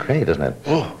crazy. It's great, isn't it?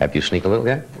 Oh. Have you sneak a little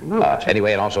guy? No.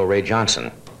 Anyway, and also Ray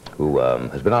Johnson, who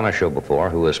has been on our show before,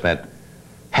 who has spent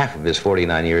half of his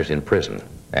 49 years in prison,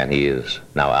 and he is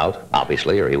now out,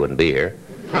 obviously, or he wouldn't be here.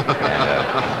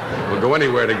 And, we'll go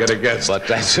anywhere to get a guest. But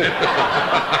that's it.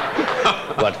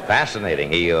 But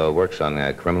fascinating. He works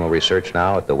on criminal research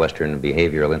now at the Western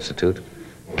Behavioral Institute.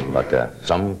 But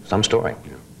some story.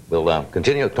 We'll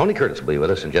continue. Tony Curtis will be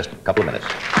with us in just a couple of minutes.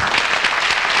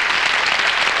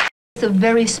 It's a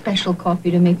very special coffee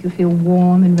to make you feel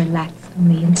warm and relaxed on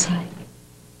the inside.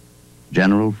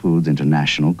 General Foods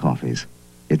International Coffees.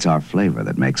 It's our flavor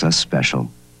that makes us special.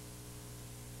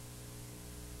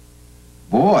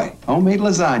 Boy, homemade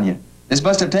lasagna. This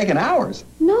must have taken hours.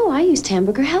 No, I used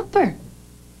Hamburger Helper.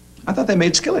 I thought they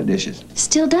made skillet dishes.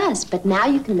 Still does, but now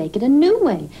you can make it a new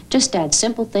way. Just add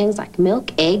simple things like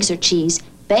milk, eggs, or cheese,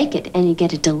 bake it, and you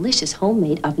get a delicious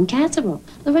homemade oven casserole.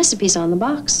 The recipe's on the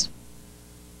box.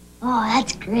 Oh,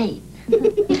 that's great.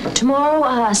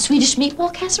 Tomorrow, Swedish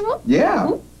meatball casserole? Yeah.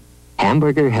 Ooh.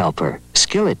 Hamburger Helper,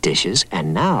 skillet dishes,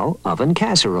 and now oven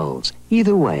casseroles.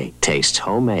 Either way, tastes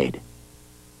homemade.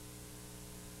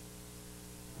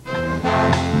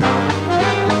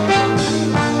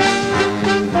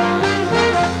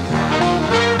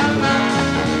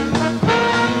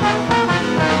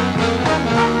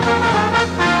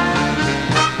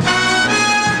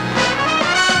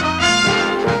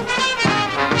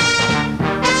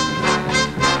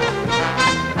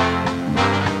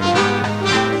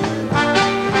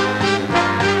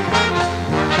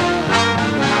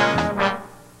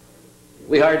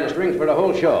 We hired the strings for the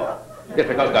whole show. Just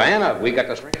because Diana, we got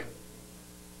the strings.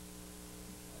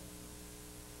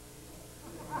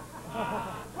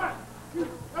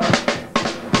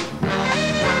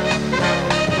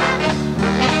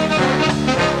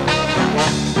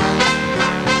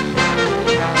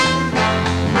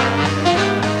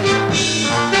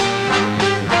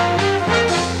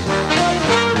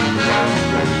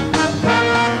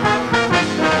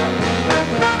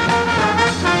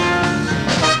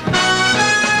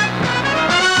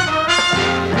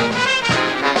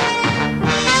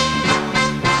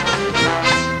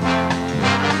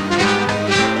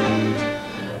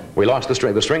 We lost the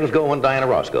string. The strings go when Diana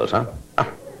Ross goes, huh?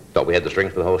 Thought we had the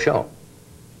strings for the whole show.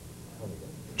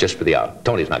 Just for the out.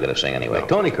 Tony's not going to sing anyway.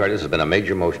 Tony Curtis has been a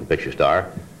major motion picture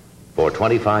star for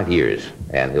 25 years,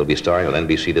 and he'll be starring on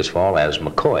NBC this fall as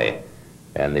McCoy.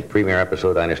 And the premiere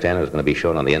episode, I understand, is going to be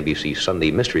shown on the NBC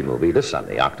Sunday Mystery Movie this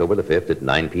Sunday, October the 5th at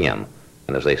 9 p.m.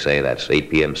 And as they say, that's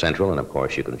 8 p.m. Central, and of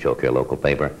course you can choke your local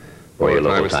paper or your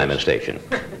local time and station.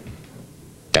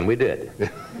 And we did.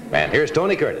 And here's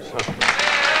Tony Curtis.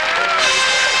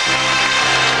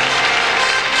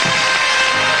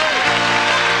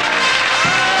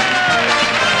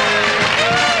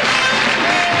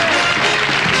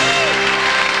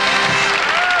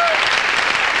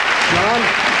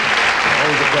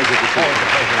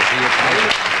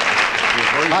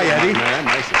 Hi, Eddie. Man,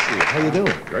 nice to see you. How you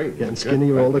doing? Great. Getting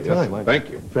skinnier all the time. Thank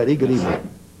you. Freddie, good evening.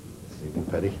 Good evening,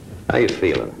 Petty. How you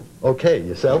feeling? Okay,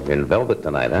 yourself? In velvet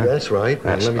tonight, huh? That's right.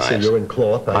 Well, That's let me nice. see. You're in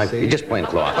cloth, I see. You're just plain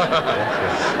cloth.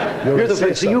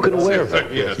 You're so you can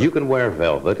wear yes. you can wear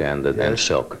velvet and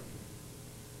silk.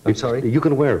 I'm sorry? You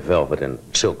can wear velvet and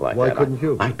silk like Why that. couldn't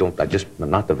you? I don't. I'm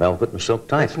not the velvet and silk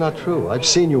type. That's not true. I've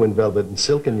seen you in velvet and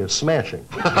silk, and you're smashing.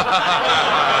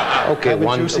 Okay,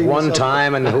 one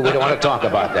time, and we don't want to talk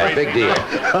about that. Big deal.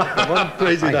 One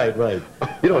crazy night, right.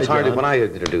 You know, it's Hey, hard John. when I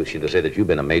introduce you to say that you've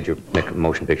been a major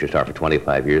motion picture star for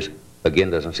 25 years. Again,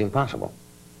 doesn't seem possible.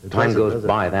 Time goes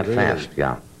by that fast,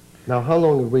 yeah. Now, how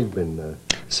long have we been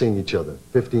seeing each other?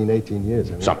 15, 18 years?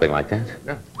 I mean. Something like that?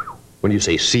 Yeah. When you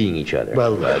say seeing each other.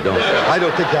 Well, I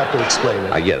don't think you have to explain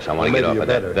it. Yes, I want to get off of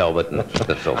that velvet and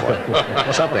so forth.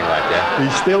 Something like that.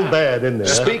 He's still bad, isn't he?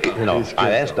 Speaking, you know,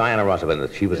 I asked Diana Ross about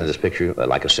it. She was in this picture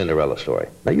like a Cinderella story.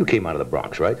 Now, you came out of the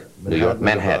Bronx, right? New York,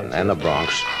 Manhattan, and the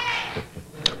Bronx.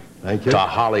 Thank you. To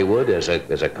Hollywood as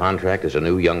a contract, as a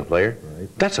new young player. Right.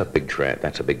 That's a big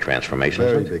transformation.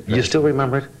 Very isn't it? big You still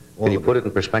remember it? Can you put it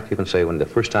in perspective and say when the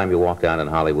first time you walked down in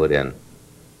Hollywood and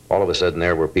all of a sudden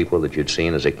there were people that you'd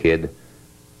seen as a kid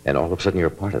and all of a sudden you're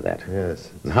a part of that? Yes.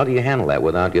 And how do you handle that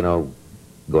without, you know,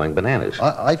 going bananas?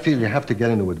 I feel you have to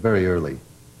get into it very early.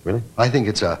 Really? I think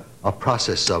it's a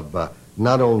process of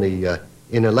not only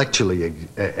intellectually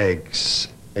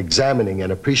examining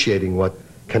and appreciating what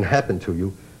can happen to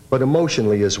you, but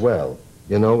emotionally as well.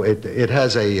 You know, it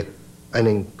has an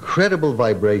incredible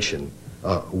vibration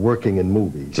working in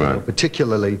movies, you know,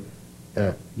 particularly,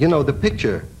 you know, the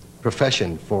picture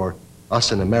profession for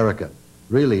us in America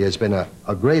really has been a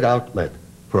great outlet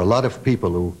for a lot of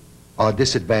people who are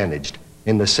disadvantaged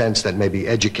in the sense that maybe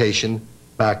education,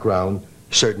 background,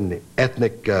 certain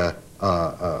ethnic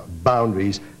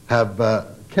boundaries have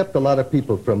kept a lot of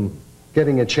people from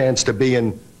getting a chance to be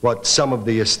in what some of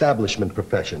the establishment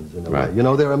professions in a way. You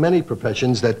know, there are many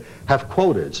professions that have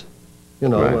quotas. You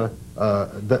know,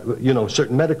 you know,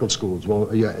 certain medical schools, well,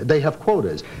 they have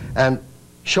quotas. And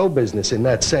show business in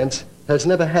that sense has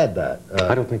never had that.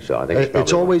 I don't think so. I think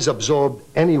it's always absorbed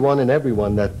anyone and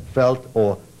everyone that felt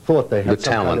or thought they had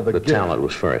some kind of a The gift. talent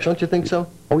was first. Don't you think so?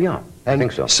 Oh, yeah. I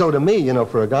think so. So to me, you know,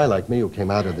 for a guy like me who came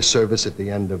out of the service at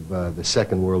the end of the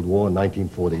Second World War in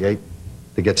 1948,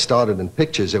 to get started in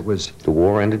pictures, it was... The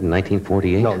war ended in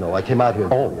 1948? No, I came out here.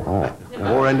 Oh. The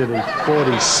war ended in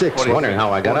 46. I'm wondering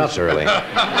how I got out so early.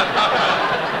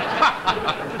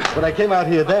 But I came out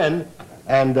here then,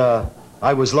 and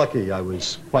I was lucky. I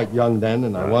was quite young then,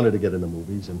 and I wanted to get into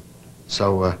movies, and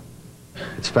so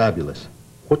it's fabulous.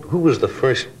 Who was the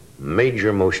first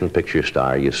major motion picture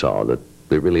star you saw that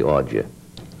really awed you?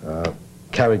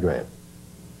 Cary Grant.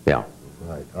 Yeah.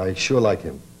 Right. I sure like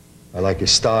him. I like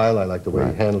his style. I like the way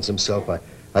he handles himself.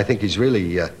 I think he's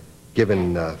really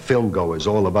given film goers,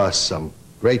 all of us, some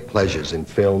great pleasures in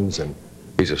films. And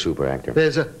he's a super actor.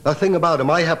 There's a thing about him.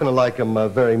 I happen to like him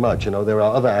very much. You know, there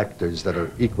are other actors that are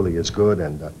equally as good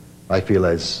and I feel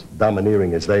as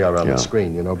domineering as they are on the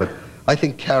screen, you know. But I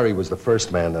think Cary was the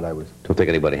first man that I was... Don't think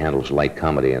anybody handles light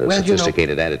comedy and a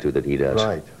sophisticated attitude that he does.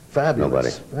 Right. Fabulous. Nobody.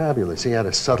 Fabulous. He had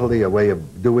a subtlety, a way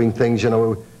of doing things, you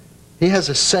know. He has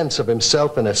a sense of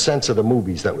himself and a sense of the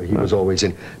movies that he was always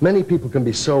in. Many people can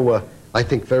be so, I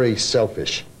think, very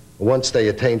selfish. Once they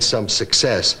attain some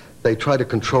success, they try to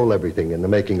control everything in the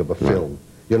making of a film.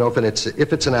 You know,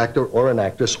 if it's an actor or an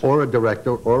actress or a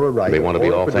director or a writer. They want to be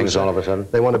or a all producer, things all of a sudden?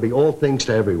 They want to be all things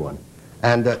to everyone.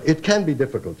 And it can be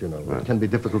difficult, you know. It can be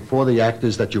difficult for the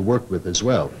actors that you work with as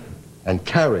well. And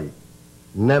Cary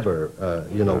never,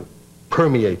 you know,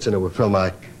 permeates into a film.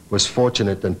 I was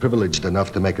fortunate and privileged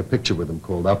enough to make a picture with him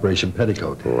called Operation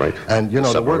Petticoat. Right. And, you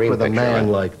know, to work Submarine with a picture, man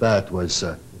like that was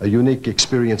a unique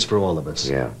experience for all of us.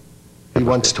 Yeah. He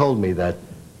once told me that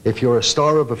if you're a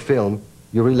star of a film,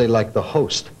 you're really like the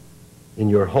host in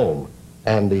your home.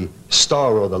 And the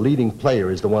star or the leading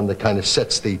player is the one that kind of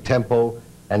sets the tempo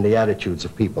and the attitudes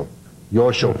of people.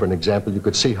 Your show, for an example, you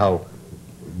could see how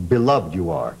beloved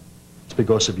you are. It's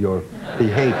because of your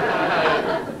behavior.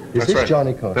 Is this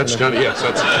Johnny Carson? That's Johnny, yes,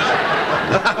 that's...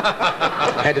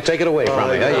 I had to take it away from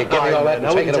me. You give me all that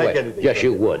and take it away. Yes,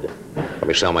 you would. Let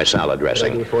me sell my salad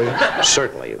dressing. Can I do it for you?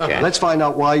 Certainly you can. Let's find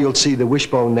out why you'll see the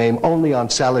Wishbone name only on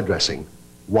salad dressing.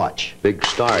 Watch. Big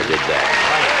Star did that.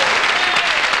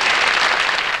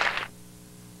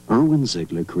 Irwin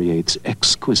Ziegler creates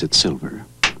exquisite silver.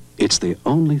 It's the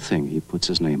only thing he puts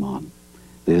his name on.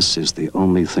 This is the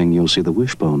only thing you'll see the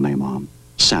Wishbone name on,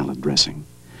 salad dressing.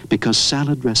 Because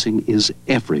salad dressing is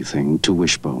everything to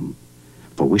Wishbone.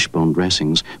 For Wishbone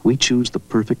dressings, we choose the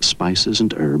perfect spices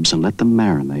and herbs and let them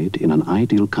marinate in an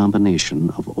ideal combination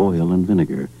of oil and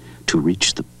vinegar to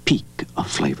reach the peak of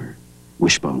flavor.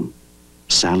 Wishbone,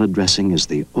 salad dressing is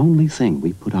the only thing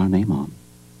we put our name on.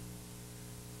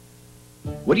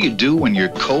 What do you do when you're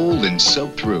cold and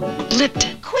soaked through?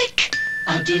 Lipton. Quick.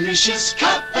 A delicious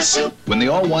cup of soup. When they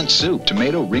all want soup,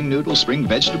 tomato, ring noodle, spring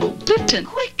vegetable? Lipton.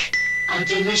 Quick. A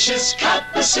delicious cup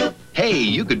of soup. Hey,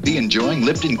 you could be enjoying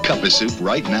Lipton Cup of Soup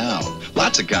right now.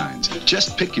 Lots of kinds.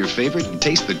 Just pick your favorite and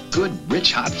taste the good,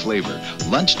 rich, hot flavor.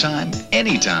 Lunchtime,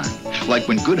 anytime. Like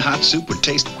when good hot soup would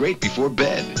taste great before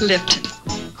bed. Lipton.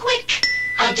 Quick.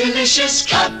 A delicious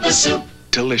cup of soup.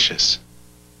 Delicious.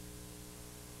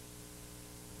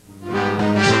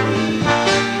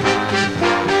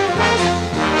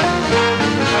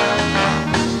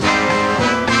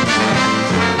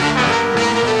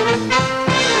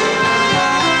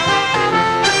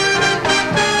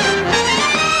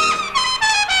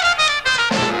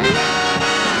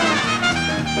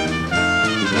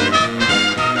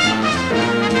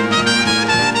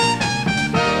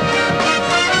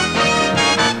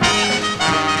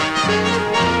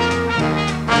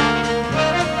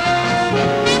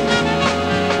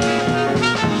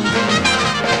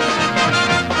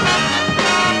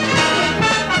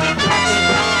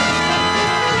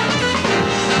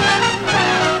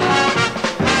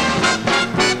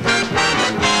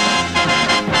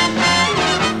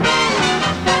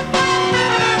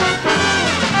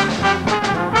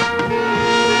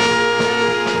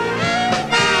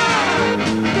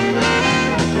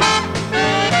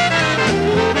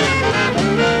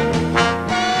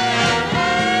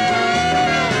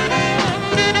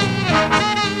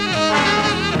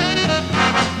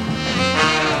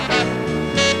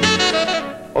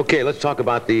 Okay, let's talk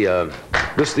about the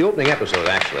opening episode,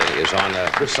 actually, is on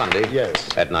this Sunday.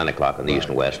 Yes. At 9 o'clock on the East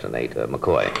and West and 8,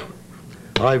 McCoy.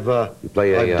 I've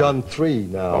done 3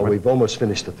 now. Robert? We've almost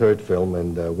finished the 3rd film,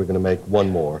 and we're going to make 1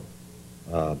 more.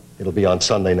 It'll be on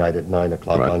Sunday night at 9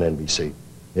 o'clock on NBC.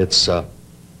 It's a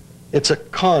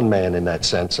con man in that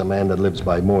sense, a man that lives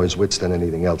by more his wits than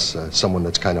anything else, someone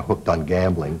that's kind of hooked on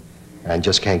gambling and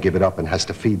just can't give it up and has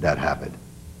to feed that habit.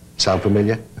 Sound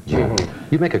familiar?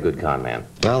 You make a good con man.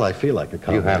 Well, I feel like a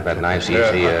con man. You have that nice,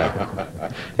 easy...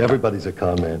 Everybody's a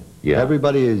con man. Yeah.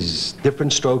 Everybody is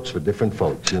different strokes for different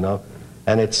folks, you know?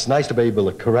 And it's nice to be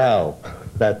able to corral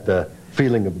that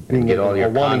feeling of being get able all your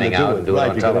or wanting to conning out do and it. do it Right,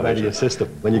 on you get it out of television. your system.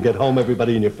 When you get home,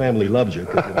 everybody in your family loves you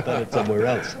because you've done it somewhere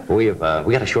else. We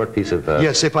got a short piece of...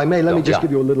 Yes, if I may, let me just yeah.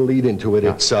 give you a little lead into it.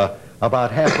 It's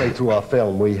about halfway through our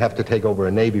film, we have to take over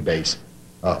a Navy base,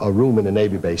 a room in a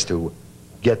Navy base to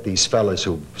get these fellas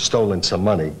who've stolen some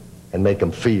money and make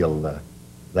them feel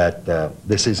that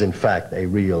this is, in fact, a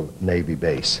real Navy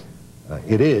base.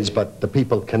 It is, but the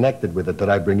people connected with it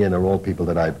that I bring in are all people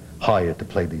that I've hired to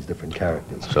play these different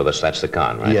characters. So that's the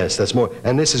con, right? Yes, that's more.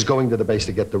 And this is going to the base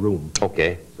to get the room.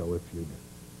 Okay. So if you...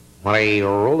 Want to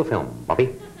roll the film,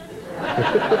 Bobby?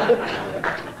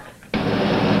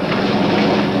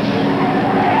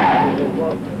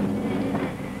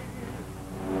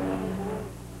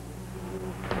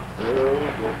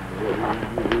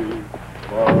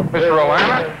 Mr.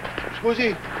 Rolana?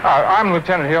 Scusi? I'm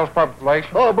Lieutenant Hill's Public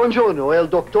Relations. Oh, buongiorno, è il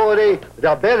dottore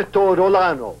Roberto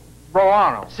Rolano.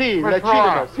 Rolano? Sì, Mr. la cinema,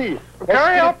 Rolano. sì. Can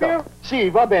I help you? Sì,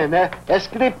 va bene. È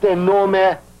scritto il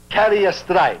nome Carrier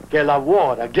Strike, che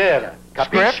lavora, guerra.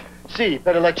 Capisci? Sì,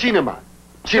 per la cinema.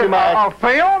 Cinema.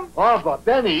 Film? Oh, va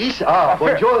benissimo. Ah,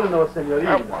 buongiorno,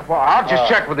 signorina. Well, I'll just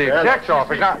check with the exec's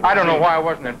office. I don't know why I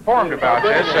wasn't informed about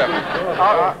this.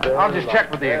 I'll just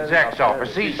check with the exec's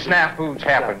office. These snafus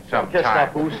happen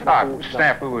sometimes.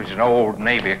 Snafu is an old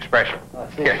Navy expression.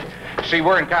 Yes. See,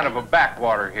 we're in kind of a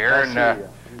backwater here, and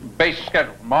base is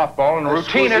scheduled for mothball, and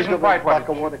routine isn't quite what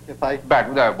we're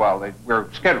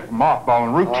scheduled for mothball,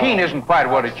 and routine isn't quite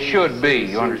what it should be.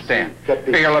 You understand?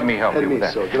 Here, let me help you with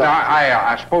that. Now,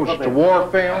 I suppose it's a war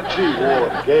film. Sì,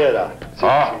 war, guerra. Sì,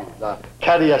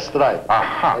 Carrier Strike.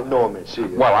 Il nome, sì.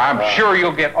 Well, I'm sure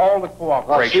you'll get all the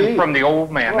cooperation from the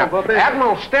old man. Now,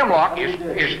 Admiral Stemlock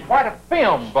is quite a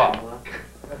film buff.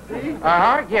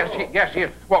 Yes.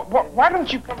 Well, why don't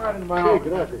you come out in my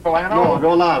office, Rolano? No,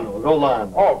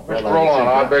 Rolano. Oh, Mr. Rolano,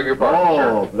 I beg your pardon,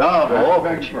 sir. Oh,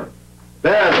 bravo.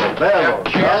 Bello,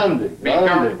 grande. Be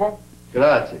comfortable.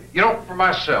 Grazie. You know, for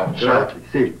myself, sir,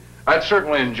 Sì. I'd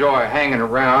certainly enjoy hanging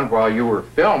around while you were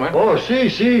filming. Oh, sì,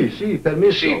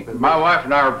 permesso. See, my wife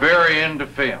and I are very into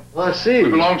film. Ah, sì. We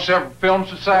belong to several film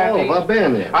societies. Oh, va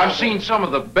bene. I've seen some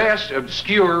of the best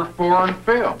obscure foreign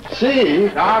films. Sì.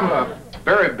 Now, I'm a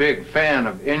very big fan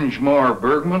of Ingmar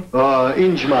Bergman.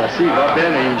 Ingmar, sì, va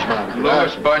bene, Ingmar.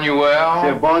 Louis Buñuel.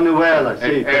 Sì, Buñuel,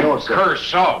 sì, and conosco.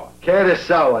 Kurosawa.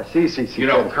 Kurosawa, sì. You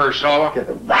know Kurosawa?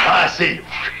 Sì.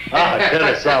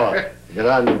 Kurosawa.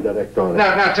 Grande direttore.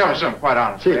 Now tell me something quite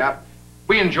honestly. Sì.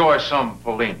 We enjoy some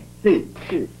Fellini. Si.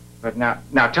 But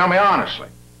now tell me honestly,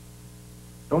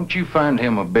 don't you find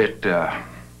him a bit,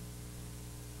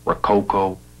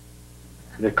 rococo?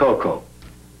 Rococo.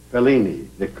 Fellini.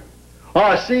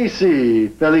 Oh, si,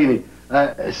 Fellini.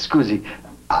 Scusi.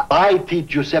 I teach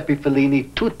Giuseppe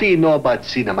Fellini tutti know about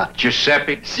cinema.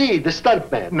 Giuseppe? Si, the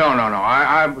stuntman. No.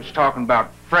 I was talking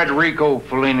about Federico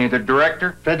Fellini, the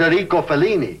director. Federico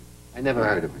Fellini. I never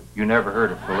heard of him. You never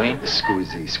heard of Fellini?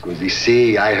 Scusi.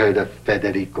 Si, I heard of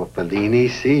Federico Fellini.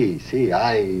 Si.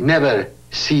 I never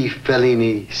see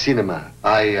Fellini cinema.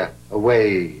 I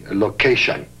away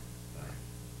location.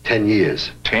 10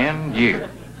 years. 10 years?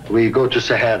 We go to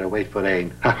Sahara, wait for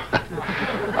rain. I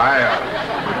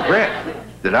regret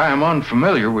that I am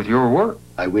unfamiliar with your work.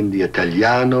 I win the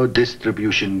Italiano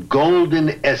Distribution Golden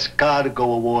Escargot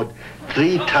Award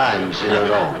 3 times in a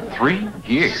row. 3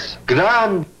 years?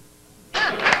 Grand.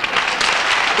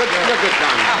 Good time.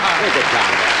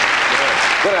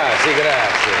 Grazie.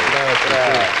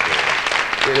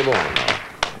 Really buono.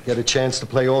 Get a chance to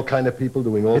play all kind of people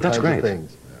doing all kinds of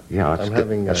things. Yeah, I'm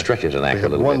having that stretches an act a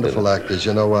little bit. Wonderful actors.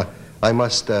 You know, I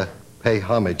must pay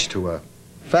homage to a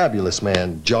fabulous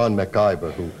man, John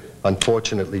MacIver, who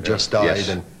unfortunately just died. Yes.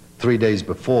 And 3 days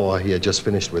before, he had just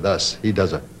finished with us. He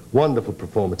does a wonderful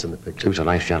performance in the picture. He was a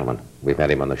nice gentleman. We've had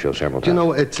him on the show several times. You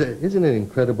know, isn't it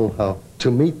incredible how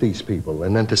to meet these people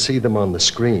and then to see them on the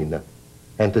screen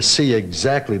and to see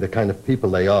exactly the kind of people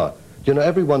they are. You know,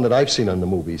 everyone that I've seen on the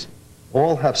movies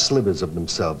all have slivers of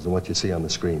themselves in what you see on the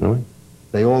screen. Really?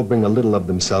 They all bring a little of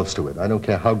themselves to it. I don't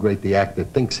care how great the actor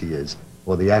thinks he is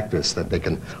or the actress, that they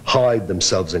can hide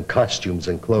themselves in costumes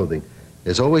and clothing.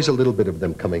 There's always a little bit of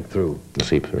them coming through.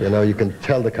 You know, you can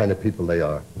tell the kind of people they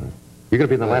are. You're going to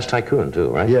be in The Last Tycoon, too,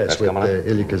 right? Yes, That's with coming up?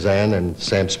 Ilya Kazan and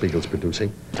Sam Spiegel's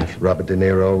producing. Robert De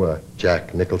Niro,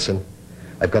 Jack Nicholson.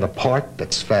 I've got a part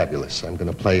that's fabulous. I'm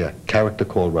going to play a character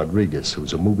called Rodriguez,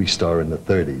 who's a movie star in the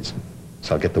 30s.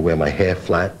 So I'll get to wear my hair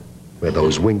flat, wear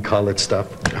those wing-collared stuff.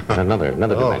 Another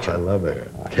dimension. I love it.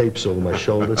 Capes over my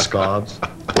shoulders, scarves.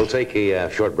 We'll take a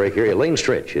short break here. Elaine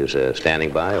Siritch is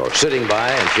standing by or sitting by,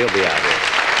 and she'll be out here.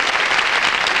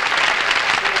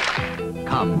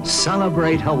 Come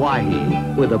celebrate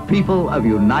Hawaii with the people of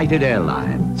United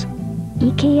Airlines.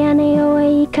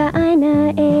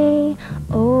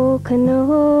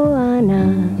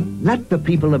 Let the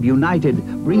people of United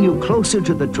bring you closer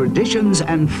to the traditions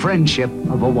and friendship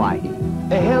of Hawaii.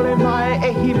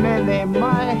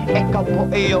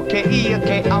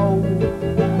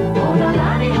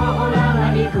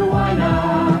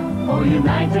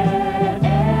 United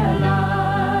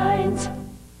Airlines.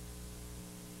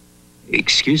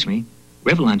 Excuse me,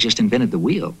 Revlon just invented the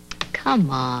wheel. Come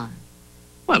on.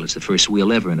 Well, it's the first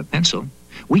wheel ever in a pencil.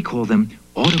 We call them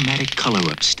automatic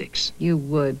color-up sticks. You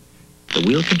would. The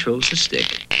wheel controls the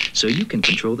stick, so you can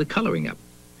control the coloring up.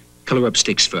 Color-up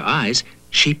sticks for eyes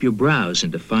shape your brows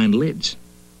and define lids.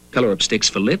 Color-up sticks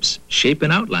for lips shape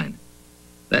and outline.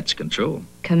 That's control.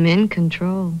 Come in,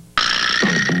 control.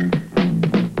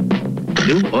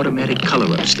 New automatic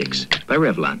color-up sticks by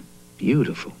Revlon.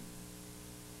 Beautiful.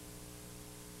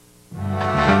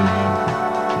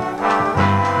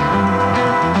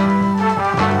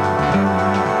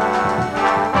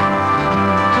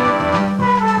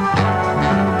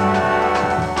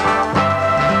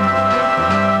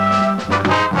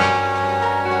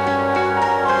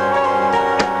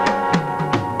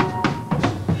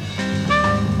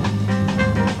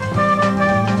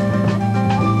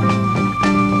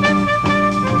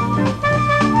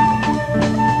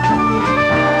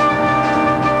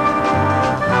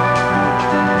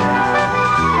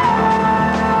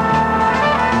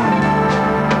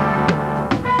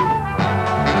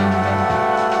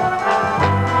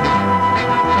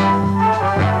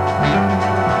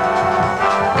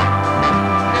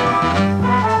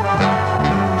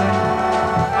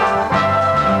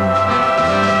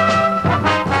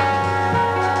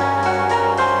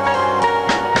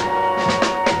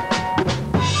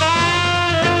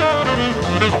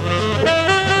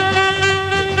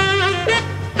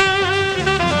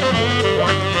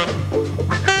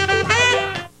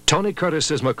 Tony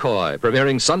Curtis's McCoy,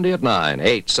 premiering Sunday at 9,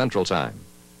 8 Central Time.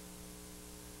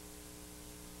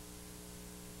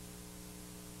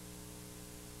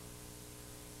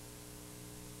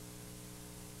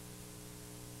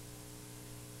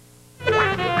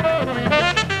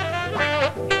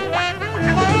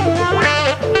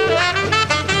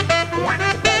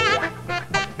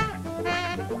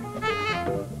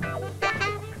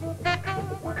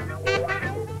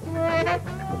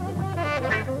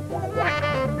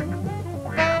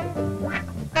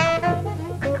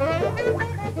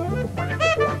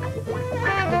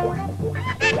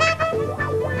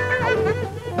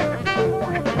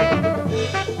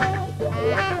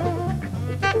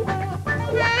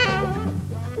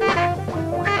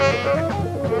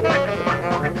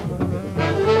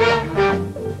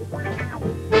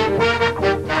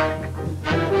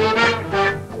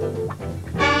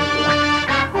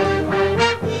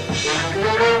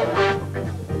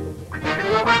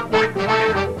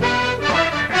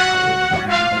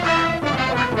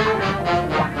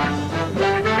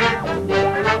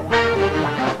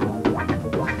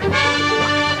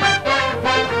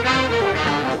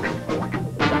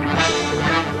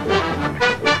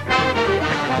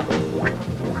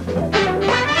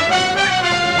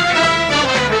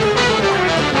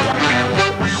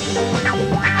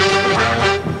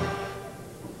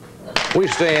 We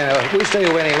stay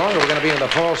away any longer, we're going to be in the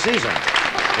fall season.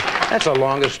 That's the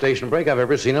longest station break I've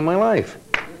ever seen in my life.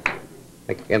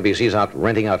 I think NBC's out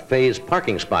renting out Faye's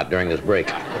parking spot during this break.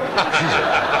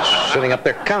 She's sitting up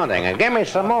there counting, and give me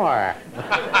some more.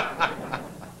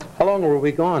 How long were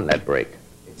we gone that break?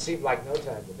 It seemed like no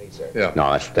time to me, sir. Yeah.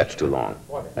 No, that's too long.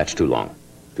 That's too long.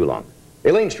 Too long.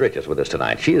 Elaine Siritch is with us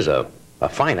tonight. She is a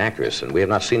fine actress, and we have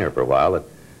not seen her for a while. And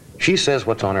she says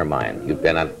what's on her mind. You've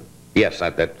been on... Yes,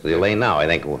 that's Elaine now, I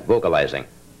think, vocalizing.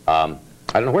 I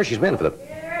don't know where she's been for the...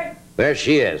 There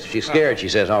she is. She's scared, she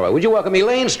says. All right. Would you welcome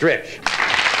Elaine Siritch?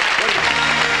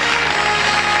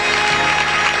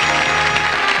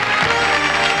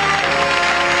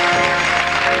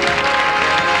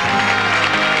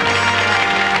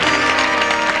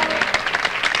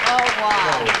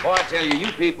 Oh, I tell you,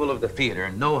 you people of the theater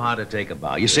know how to take a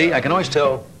bow. You see, I can always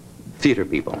tell theater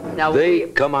people. Now, they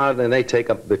come out and they take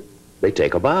a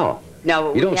bow.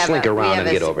 No, you don't slink around and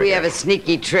get over We here. have a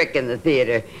sneaky trick in the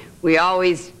theater. We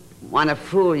always want to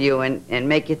fool you and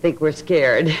make you think we're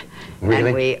scared. Really?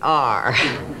 And we are.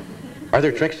 Are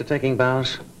there tricks to taking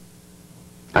bows?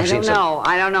 I don't know.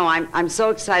 I'm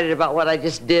so excited about what I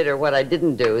just did or what I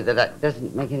didn't do that it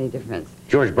doesn't make any difference.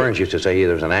 George Burns used to say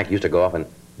there was an act used to go off and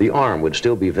the arm would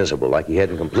still be visible, like he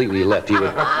hadn't completely left. He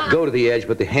would go to the edge,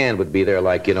 but the hand would be there,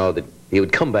 like, you know, that he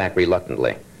would come back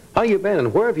reluctantly. How you been,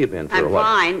 and where have you been for I'm what?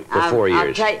 fine. For 4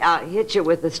 years. I'll hit you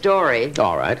with the story.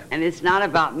 All right. And it's not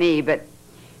about me, but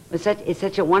it's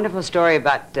such a wonderful story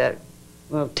about,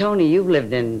 well, Tony, you've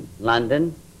lived in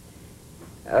London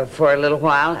for a little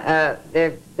while.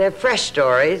 They're fresh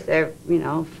stories. They're, you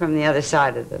know, from the other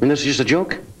side of the... And this is just a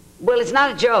joke? Well, it's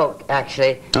not a joke,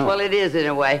 actually. Oh. Well, it is in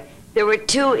a way. There were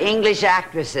two English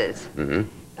actresses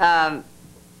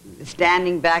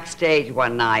standing backstage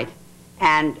one night,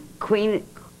 and Queen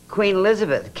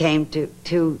Elizabeth came to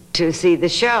see the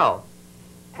show,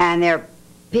 and they're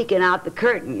peeking out the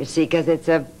curtain, you see, because it's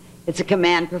a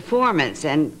command performance,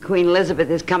 and Queen Elizabeth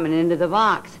is coming into the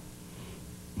box,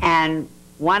 and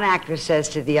one actress says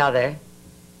to the other,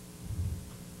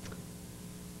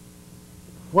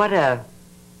 "What an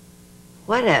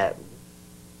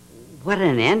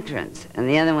entrance," and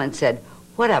the other one said,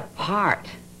 "What a part."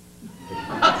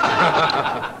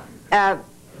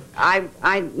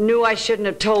 I knew I shouldn't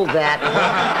have told that.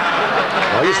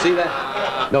 Well, you see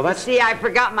that? No, that's... See, I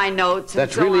forgot my notes.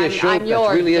 That's so really I'm yours,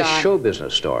 that's really a John. show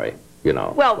business story, you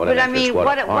know. Well, what but an I mean,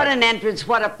 entrance, what an entrance,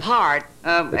 what a part.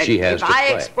 That she has if to I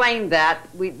play. explained that,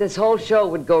 this whole show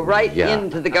would go right Yeah.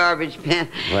 into the garbage bin.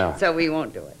 Well. So we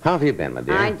won't do it. How have you been, my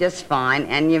dear? I'm just fine,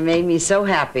 and you made me so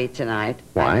happy tonight.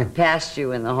 Why? I passed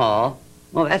you in the hall.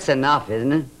 Well, that's enough,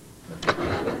 isn't it?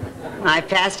 I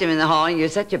passed him in the hall, and you're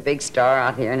such a big star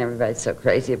out here, and everybody's so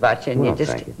crazy about you. And Well, you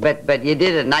just, thank you. but you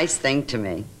did a nice thing to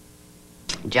me.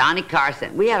 Johnny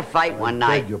Carson, we had a fight one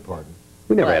night. Beg your pardon.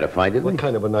 We never had a fight, did we? What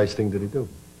kind of a nice thing did he do?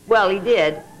 Well, he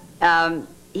did.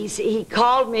 He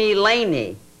called me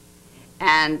Elaine,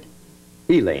 and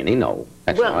Elaine, no.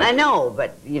 That's well, right. I know,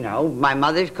 but you know, my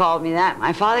mother called me that,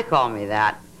 my father called me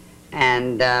that,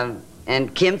 and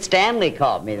Kim Stanley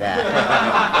called me that.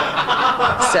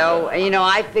 So you know,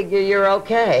 I figure you're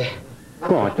okay.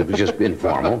 Well, it was just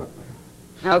informal.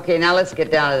 Okay, now let's get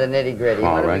down to the nitty-gritty.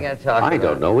 All What are right. we going to talk about? I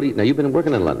don't know. Now, you've been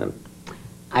working in London.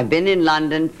 I've been in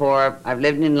London I've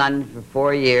lived in London for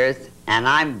 4 years, and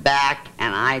I'm back,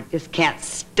 and I just can't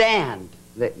stand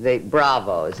the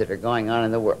bravos that are going on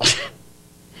in the world.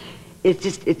 It's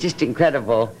just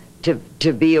incredible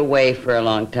to be away for a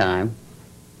long time,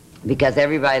 because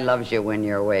everybody loves you when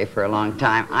you're away for a long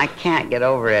time. I can't get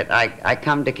over it. I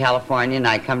come to California, and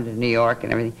I come to New York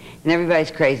and everything, and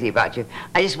everybody's crazy about you.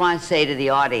 I just want to say to the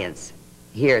audience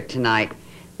here tonight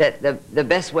that the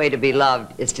best way to be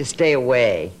loved is to stay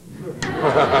away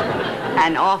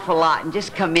an awful lot and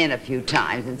just come in a few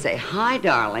times and say, "Hi,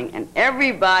 darling," and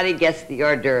everybody gets the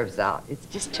hors d'oeuvres out. It's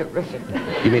just terrific.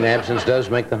 You mean absence does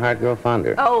make the heart grow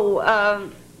fonder? Oh,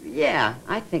 yeah,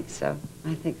 I think so.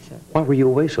 I think so. Why were you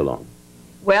away so long?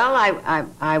 Well,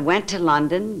 I went to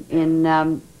London in,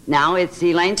 now it's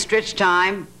Elaine Siritch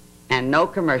time and no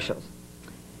commercials.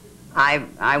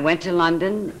 I went to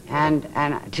London and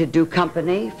to do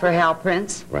company for Hal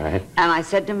Prince. Right. And I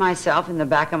said to myself in the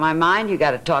back of my mind, you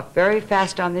got to talk very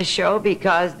fast on this show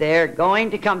because they're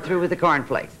going to come through with the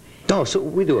cornflakes. No, so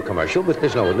we do a commercial, but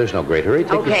there's no great hurry.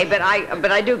 Okay, but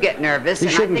I do get nervous. You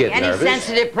and shouldn't I think get nervous. any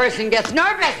sensitive person gets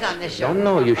nervous on this show.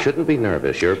 No, you shouldn't be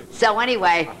nervous. You're... So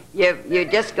anyway, you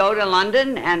just go to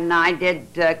London, and I did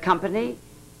company.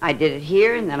 I did it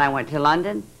here, and then I went to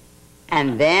London.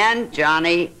 And then,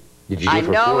 Johnny, Did you do I it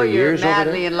for know 4 you're years over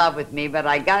madly there? in love with me, but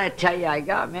I got to tell you, I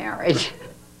got married.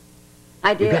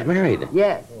 I did. You got married?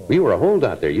 Yes. You were a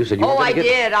holdout there. You said you were going to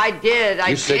get... I did.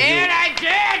 You said I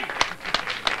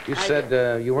You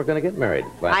said you weren't going to get married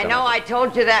last I time. know I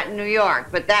told you that in New York,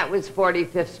 but that was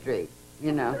 45th Street,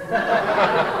 you know.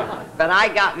 But I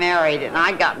got married, and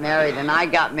I got married, and I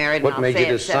got married. What made you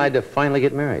decide to finally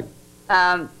get married?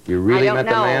 You really met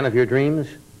the man of your dreams?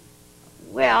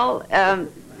 Well,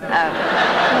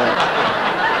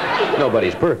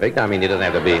 Nobody's perfect. I mean, you doesn't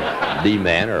have to be the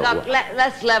man or... Look,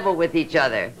 let's level with each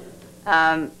other.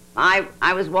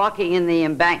 I was walking in the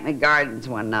Embankment Gardens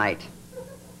one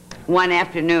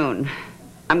afternoon.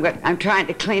 I'm trying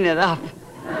to clean it up.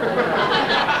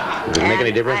 Does it make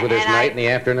any difference whether it's night in the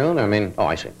afternoon? I mean, oh,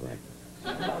 I see.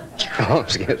 Oh,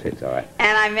 excuse me, it's all right.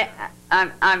 And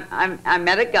I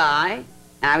met a guy,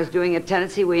 and I was doing a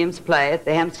Tennessee Williams play at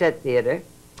the Hempstead Theater,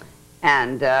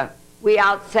 and we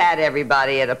outsat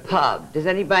everybody at a pub. Does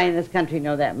anybody in this country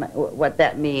know what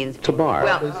that means? It's a bar.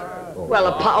 Well,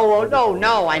 a pub. Oh,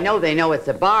 no, I know they know it's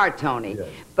a bar, Tony. Yes.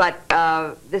 But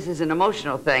this is an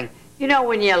emotional thing. You know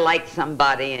when you like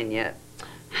somebody and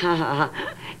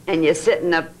you sit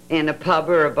in a pub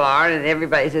or a bar and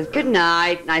everybody says, "Good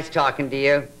night, nice talking to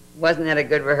you." Wasn't that a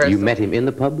good rehearsal? You met him in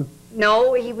the pub?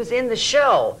 No, he was in the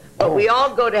show. But we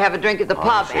all go to have a drink at the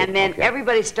pub, and then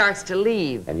everybody starts to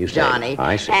leave, and you say, Johnny.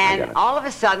 I see. And all of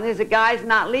a sudden, there's a guy's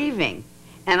not leaving.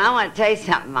 And I want to tell you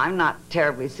something. I'm not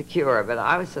terribly secure, but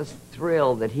I was so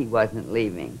thrilled that he wasn't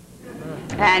leaving.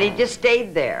 And he just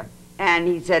stayed there. And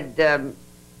he said,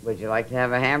 would you like to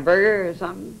have a hamburger or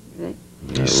something?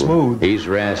 He's smooth. He's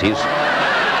This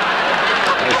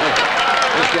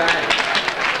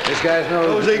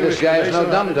guy's no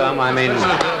dum-dum. I mean,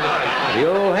 the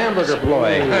old hamburger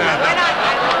ploy.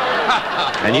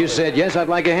 And you said, yes, I'd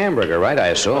like a hamburger, right? I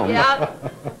assume. Yeah.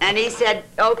 And he said,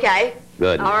 okay.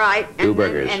 Good. All right. Two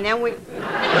burgers. And then we...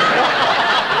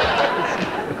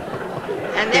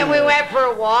 And then we went for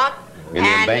a walk. In the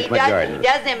Embankment Gardens. He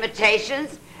does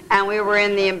imitations, and we were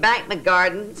in the Embankment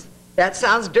Gardens. That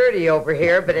sounds dirty over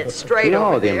here, but it's straight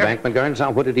over the there. Embankment Gardens.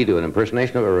 What did he do? An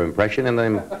impersonation or impression in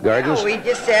the gardens? No, he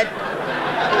just said...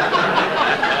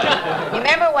 You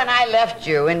remember when I left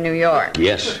you in New York?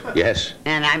 Yes, yes.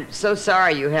 And I'm so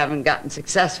sorry you haven't gotten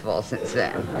successful since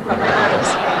then.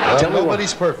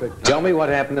 Nobody's perfect. Tell me what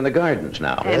happened in the gardens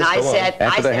now. And I said...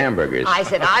 After the hamburgers. I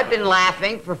said, I've been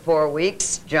laughing for 4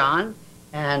 weeks, John,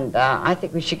 and I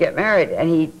think we should get married. And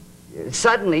he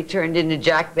suddenly turned into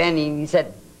Jack Benny, and he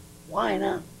said, why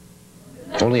not?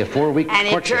 Only a 4-week And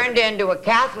it courtship. turned into a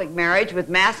Catholic marriage with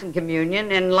Mass and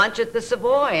Communion and lunch at the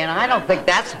Savoy, and I don't think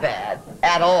that's bad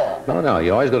at all. No,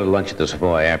 you always go to lunch at the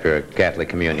Savoy after a Catholic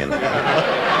communion. Well,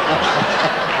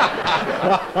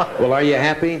 are you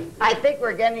happy? I think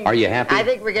we're getting... Are you happy? I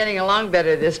think we're getting along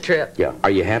better this trip. Yeah. Are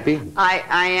you happy?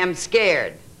 I am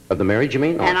scared. Of the marriage, you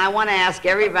mean? And I want to ask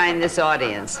everybody in this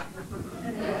audience.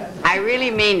 I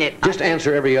really mean it. Just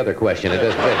answer every other question. It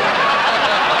doesn't...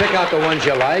 Pick out the ones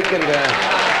you like, and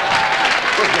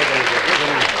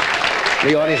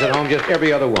the audience at home, just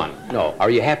every other one. No.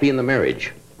 Are you happy in the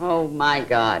marriage? Oh, my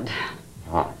God.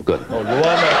 Oh, good. Oh, you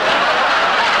are.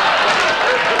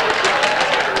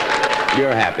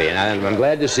 You're happy, and I'm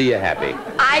glad to see you happy.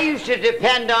 I used to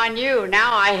depend on you.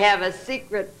 Now I have a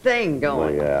secret thing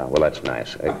going. Oh, yeah. Well, that's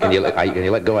nice. Can you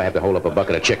let go? I have to hold up a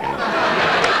bucket of chicken.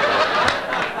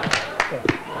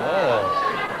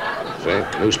 See?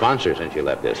 New sponsor since you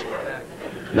left this.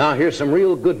 Now, here's some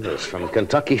real goodness from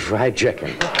Kentucky Fried Chicken.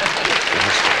 Look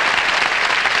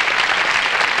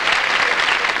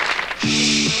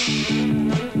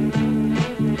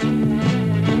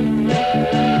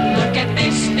at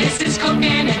this is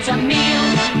cooking, it's a meal.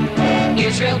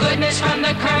 Here's real goodness from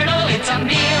the Colonel, it's a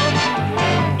meal.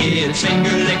 It's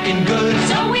finger-licking good,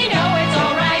 so we know it's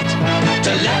all right to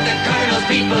let the Colonel's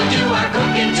people do our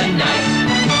cooking tonight.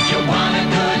 You want a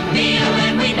good meal,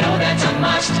 and we know that's a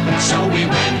must. So we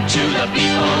went to the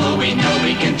people who we know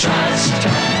we can trust.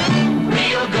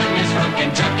 Real goodness from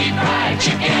Kentucky Fried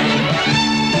Chicken.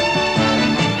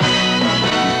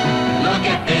 Look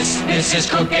at this is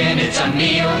cooking, it's a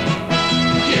meal.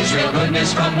 Here's real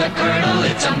goodness from the Colonel,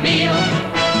 it's a meal.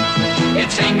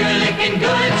 It's finger-licking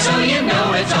good, so you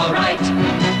know it's all right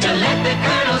to let the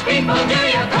Colonel's people do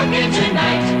your cooking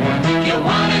tonight. You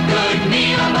want a good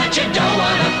meal, but you don't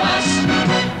want a fuss.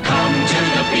 Come to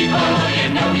the people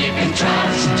you know you can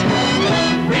trust.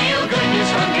 Real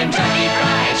goodness from Kentucky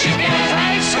Fried Chicken.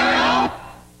 Thanks, Colonel.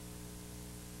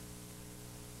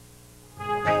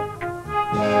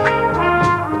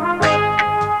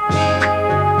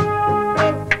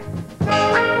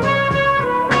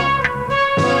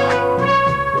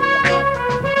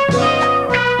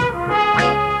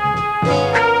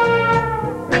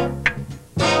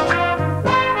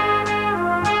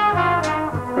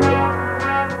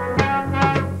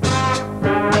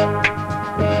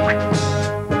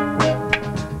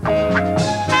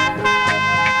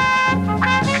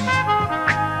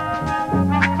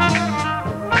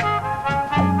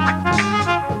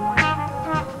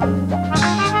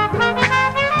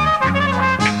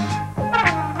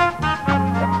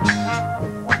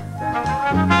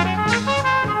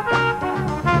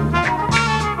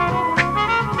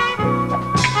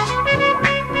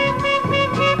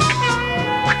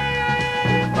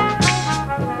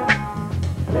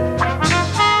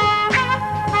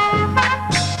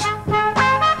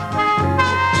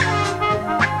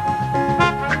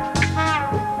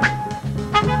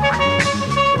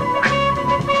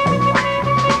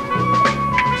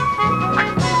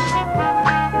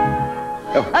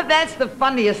 that's the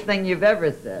funniest thing you've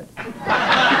ever said. And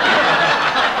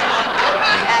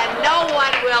no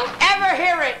one will ever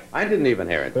hear it. I didn't even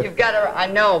hear it. You've got to, I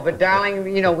know, but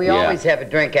darling, you know, we always have a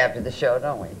drink after the show,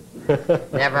 don't we?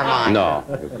 Never mind. No.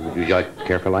 Would you like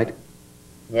care for light?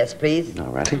 Yes, please. All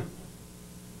righty.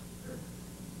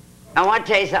 I want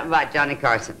to tell you something about Johnny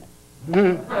Carson.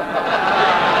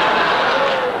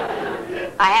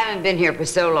 I haven't been here for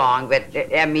so long, but,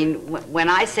 I mean, when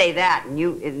I say that,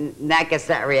 and that gets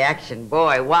that reaction,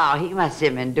 boy, wow, he must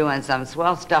have been doing some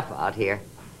swell stuff out here.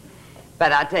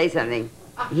 But I'll tell you something.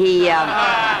 He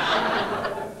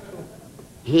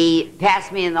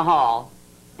passed me in the hall,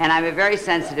 and I'm a very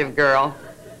sensitive girl,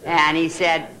 and he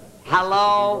said,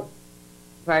 hello,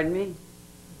 pardon me?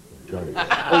 Johnny.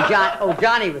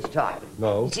 Johnny was talking.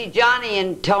 No. You see, Johnny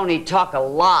and Tony talk a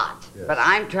lot, but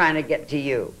I'm trying to get to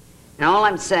you. And all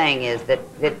I'm saying is that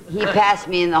he passed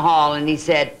me in the hall and he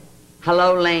said,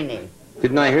 hello, Elaine.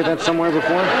 Didn't I hear that somewhere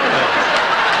before?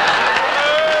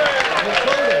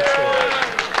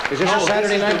 Is this a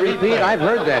Saturday night repeat? I've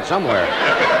heard that somewhere.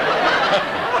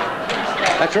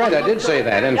 That's right, I did say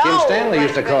that. And Kim Stanley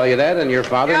used to call you that, and your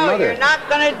father and mother. You're not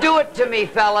going to do it to me,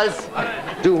 fellas.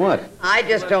 Do what? I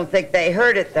just don't think they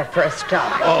heard it the first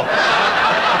time. Oh.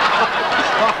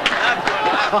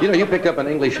 You know, you picked up an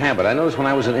English habit. I noticed when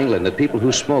I was in England that people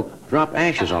who smoke drop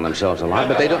ashes on themselves a lot,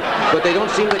 but they don't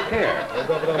seem to care.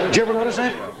 Did you ever notice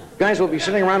that? Guys will be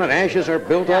sitting around and ashes are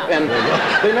built up and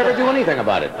they never do anything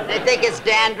about it. They think it's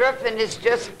dandruff and it's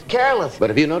just careless. But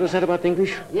have you noticed that about the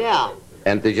English? Yeah.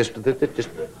 And they just sit there.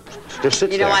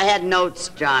 You know, I had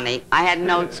notes, Johnny. I had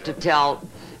notes to tell.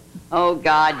 Oh,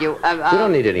 God, you... we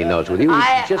don't need any notes with you.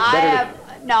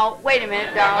 No, wait a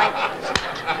minute, darling.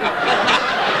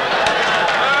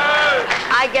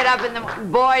 I get up in the...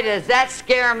 Boy, does that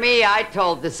scare me. I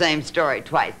told the same story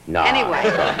twice. No. Anyway,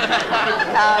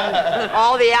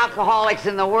 all the alcoholics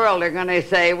in the world are going to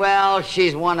say, well,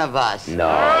 she's one of us. No.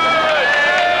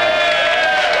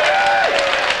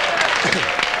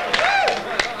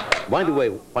 Why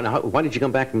did you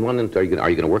come back from London? Are you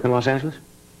going to work in Los Angeles?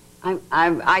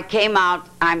 I came out.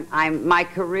 My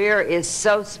career is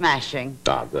so smashing.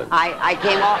 Oh, good. I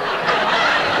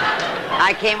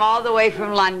came all the way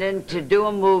from London to do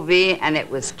a movie, and it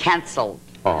was canceled.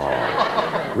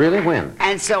 Oh, really? When?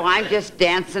 And so I'm just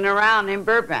dancing around in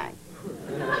Burbank.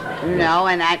 You know,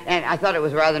 and I thought it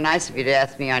was rather nice of you to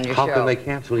ask me on your show. How can they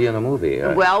cancel you in a movie?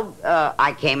 Well,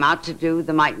 I came out to do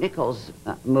the Mike Nichols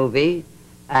movie.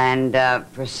 And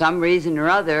for some reason or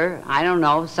other, I don't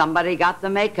know, somebody got the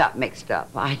makeup mixed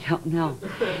up. I don't know.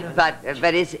 But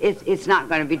it's not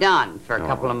going to be done for a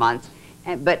couple of months.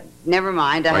 But never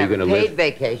mind, I have a paid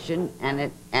vacation,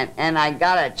 and I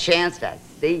got a chance to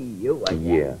see you again.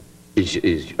 Yeah.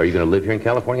 Are you going to live here in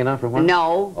California now for a while?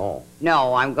 No. Oh.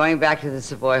 No, I'm going back to the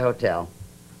Savoy Hotel.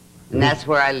 And that's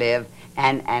where I live.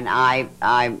 And I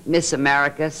miss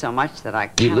America so much that I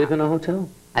can't. You live in a hotel?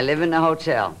 I live in a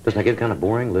hotel. Doesn't that get kind of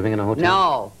boring, living in a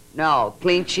hotel? No.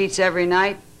 Clean sheets every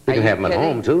night. You can have them at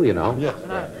home, too, you know. Yeah.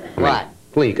 What?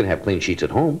 You can have clean sheets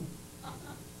at home.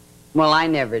 Well, I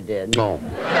never did. No.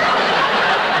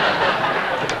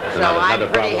 So I'm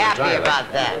pretty happy about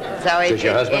that. So does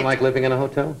your husband like living in a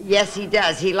hotel? Yes, he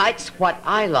does. He likes what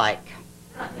I like.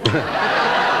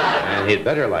 And he'd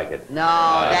better like it. No,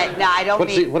 I don't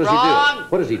mean what does wrong. he do?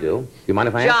 What does he do? Do you mind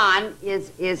if I ask? John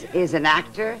is an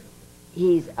actor.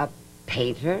 He's a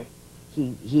painter.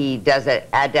 He does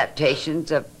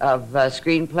adaptations of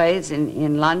screenplays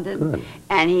in London. Good.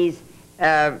 And he's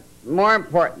more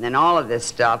important than all of this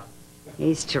stuff.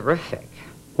 He's terrific.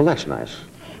 Well, that's nice.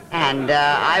 And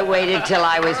I waited till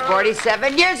I was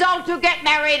 47 years old to get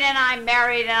married, and I'm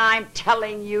married, and I'm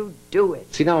telling you, do it.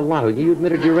 See, now, Lotto, you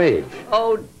admitted your age.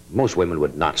 Oh. Most women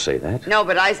would not say that. No,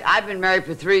 but I've been married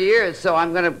for 3 years, so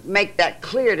I'm going to make that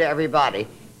clear to everybody.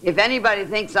 If anybody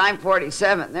thinks I'm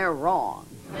 47, they're wrong.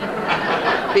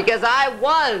 Because I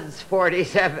was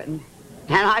 47,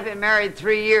 and I've been married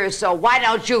 3 years, so why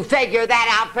don't you figure that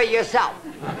out for yourself?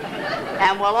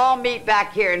 And we'll all meet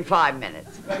back here in 5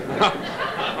 minutes.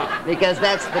 Because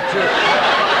that's the truth.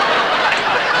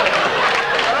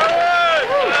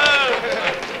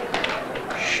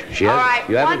 All right,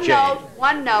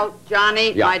 one note,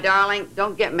 Johnny, my darling,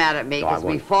 don't get mad at me, because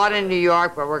we fought in New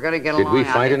York, but we're going to get along. Did we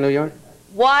fight in New York?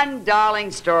 One darling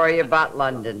story about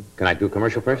London. Can I do a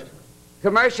commercial first?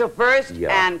 Commercial first,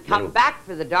 and come back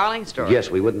for the darling story. Yes,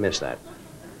 we wouldn't miss that.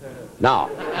 Now,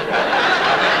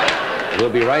 we'll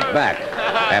be right back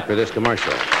after this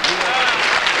commercial.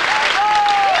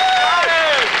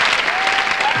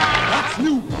 What's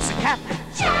new, pussycat?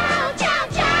 Chow, chow,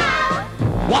 chow.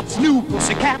 What's new,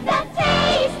 pussycat? The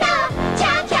taste of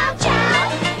chow, chow, chow.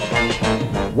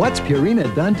 What's Purina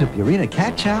done to Purina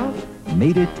Cat Chow?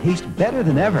 Made it taste better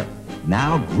than ever.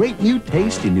 Now, great new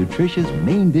taste in nutritious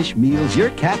main dish meals your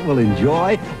cat will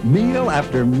enjoy meal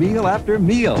after meal after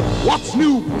meal. What's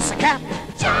new, Pussycat?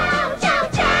 Chow, chow,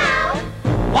 chow.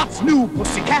 What's new,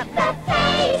 Pussycat? The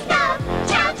taste of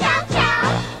chow, chow,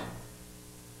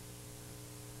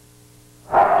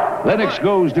 chow. Lennox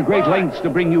goes to great lengths to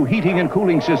bring you heating and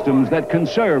cooling systems that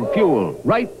conserve fuel.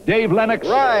 Right, Dave Lennox?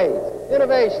 Right.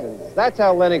 Innovations. That's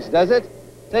how Lennox does it.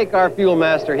 Take our Fuel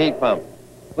Master heat pump.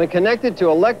 When connected to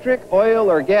electric, oil,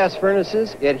 or gas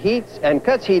furnaces, it heats and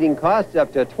cuts heating costs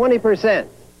up to 20%.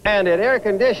 And it air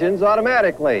conditions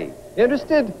automatically.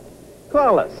 Interested?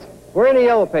 Call us. We're in the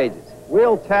Yellow Pages.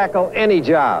 We'll tackle any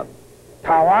job.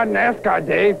 Tawa Nesca,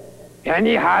 Dave.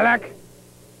 Any halak?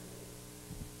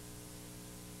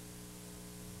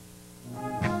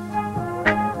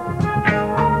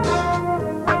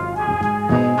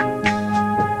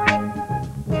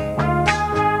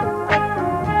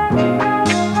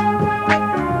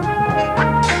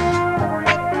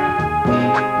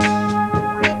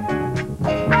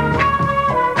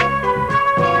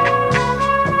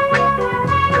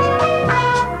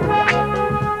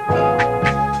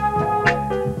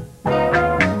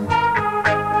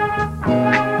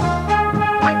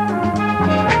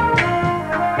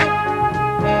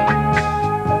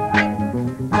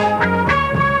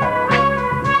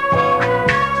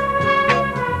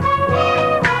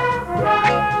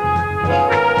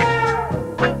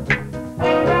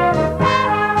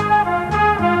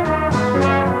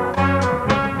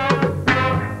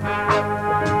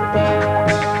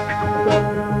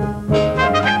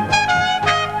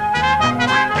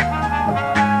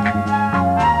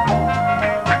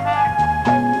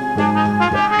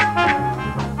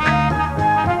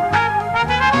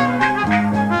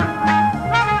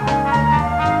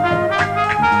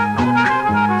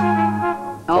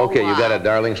 Okay, you got a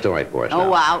darling story for us Oh, now.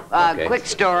 wow. Okay.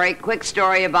 Quick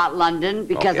story about London,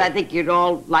 because Okay. I think you'd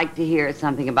all like to hear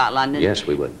something about London. Yes,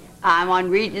 we would. I'm on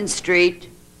Regent Street.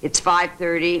 It's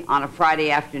 5:30 on a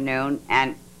Friday afternoon,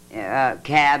 and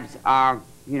cabs are,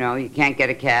 you can't get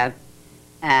a cab.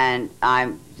 And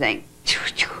I'm saying,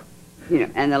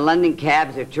 and the London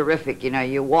cabs are terrific.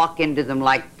 You walk into them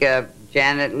like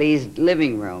Janet Leigh's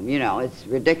living room. It's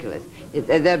ridiculous.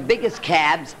 They're the biggest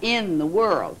cabs in the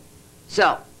world.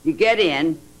 So you get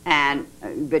in, and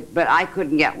but I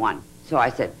couldn't get one. So I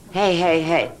said,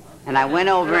 hey. And I went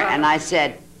over and I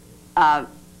said,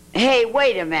 hey,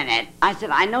 wait a minute. I said,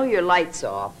 I know your light's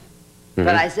off,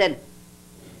 but I said,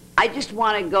 I just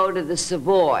want to go to the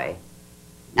Savoy.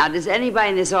 Now, does anybody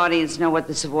in this audience know what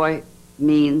the Savoy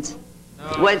means?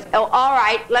 No. All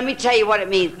right, let me tell you what it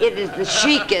means. It is the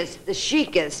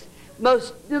chicest,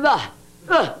 most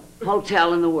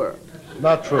hotel in the world.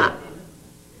 Not true.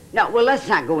 No, well, let's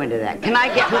not go into that. Can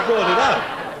I get... Who brought it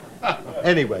up?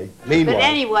 Anyway, meanwhile... But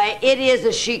anyway, it is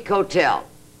a chic hotel.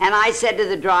 And I said to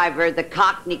the driver, the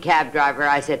Cockney cab driver,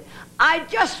 I said, I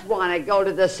just want to go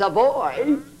to the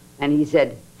Savoy. And he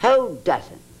said, who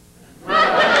doesn't?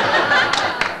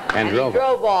 And he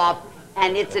drove off,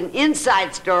 and it's an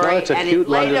inside story, No, it's a and cute it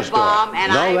laid London a bomb, story.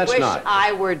 and No, I that's wish not.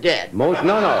 I were dead. No.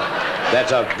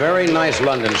 That's a very nice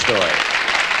London story.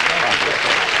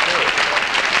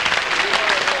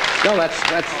 No,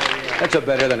 that's a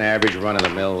better than average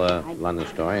run-of-the-mill London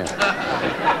story.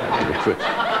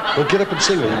 Well, get up and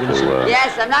sing it.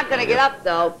 Yes, I'm not going to get up,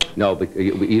 though. No, but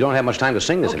you don't have much time to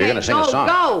sing this. If you're going to sing a song,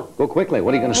 Go. Quickly.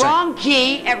 What are you going to sing? Wrong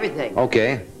key, everything.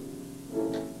 Okay.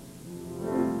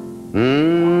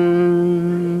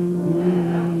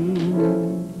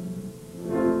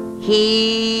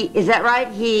 Is that right?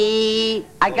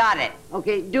 I got it.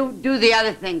 Okay, do the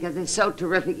other thing, because it's so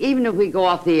terrific. Even if we go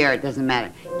off the air, it doesn't matter.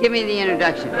 Give me the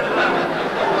introduction.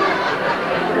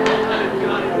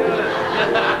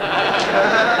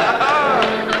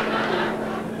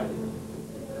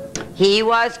 He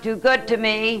was too good to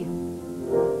me.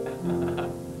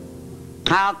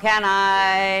 How can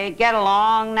I get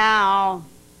along now?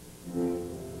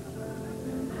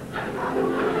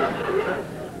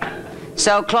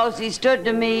 So close he stood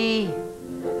to me.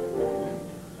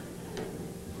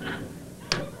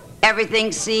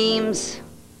 Everything seems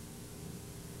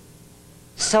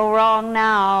so wrong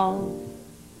now.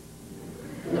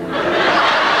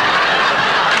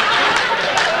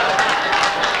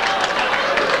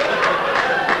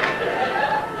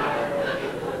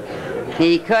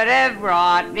 He could have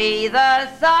brought me the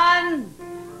sun.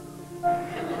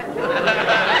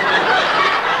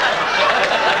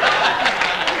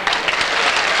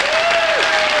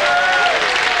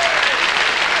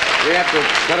 We have to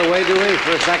cut away, do we,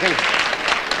 for a second?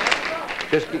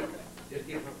 Just keep...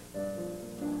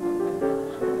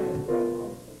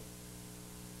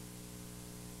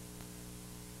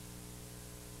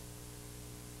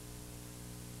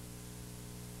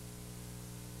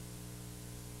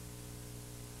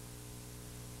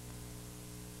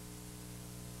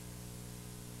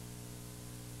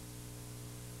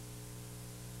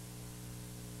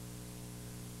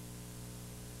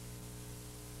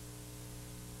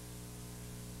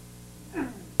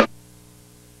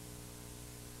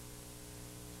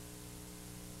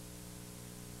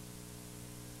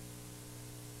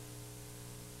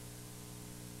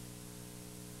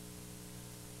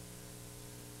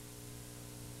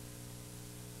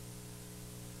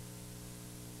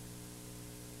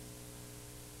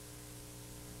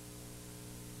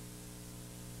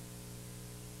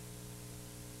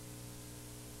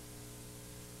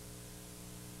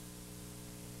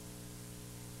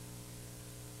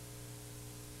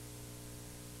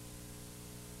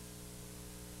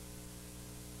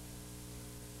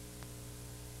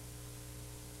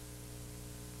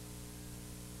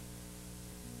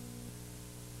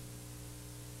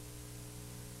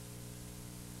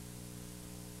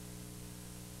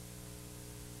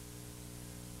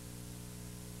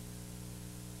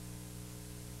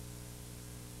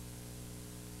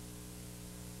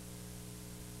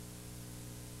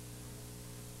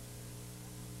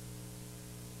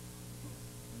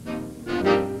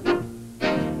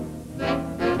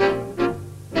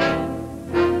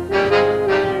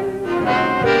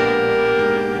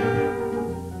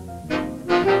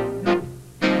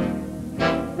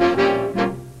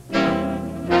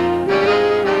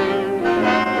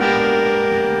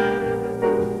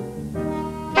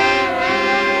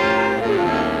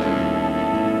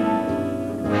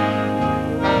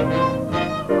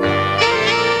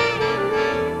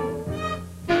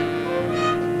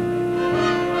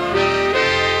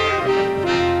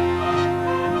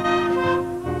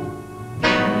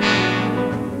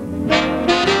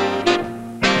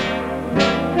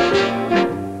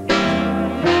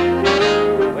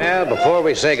 before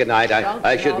we say goodnight,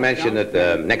 I should mention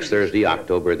that next Thursday,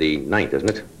 October the 9th, isn't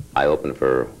it? I open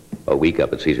for a week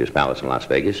up at Caesar's Palace in Las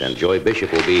Vegas, and Joy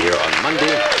Bishop will be here on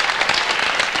Monday.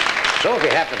 So if you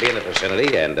happen to be in the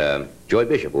vicinity, and Joy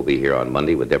Bishop will be here on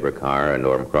Monday with Deborah Carr and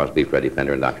Norm Crosby, Freddie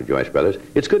Fender, and Dr. Joyce Brothers.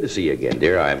 It's good to see you again,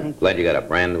 dear. I'm glad you got a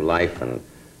brand new life, and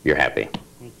you're happy.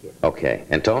 Thank you. Okay.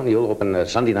 And Tone, you'll open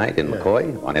Sunday night in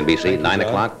McCoy on NBC, 9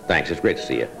 o'clock. Thanks. It's great to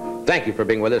see you. Thank you for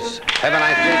being with us. Have a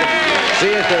nice weekend. See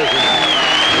you Thursday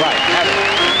night. Right. Have it.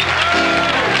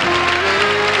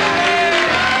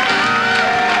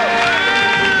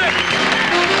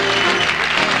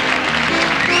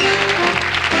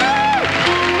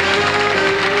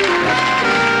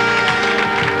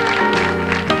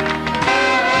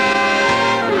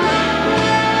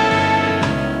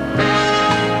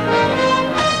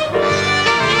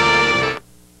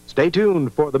 Stay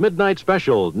tuned for the Midnight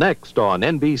Special next on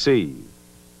NBC.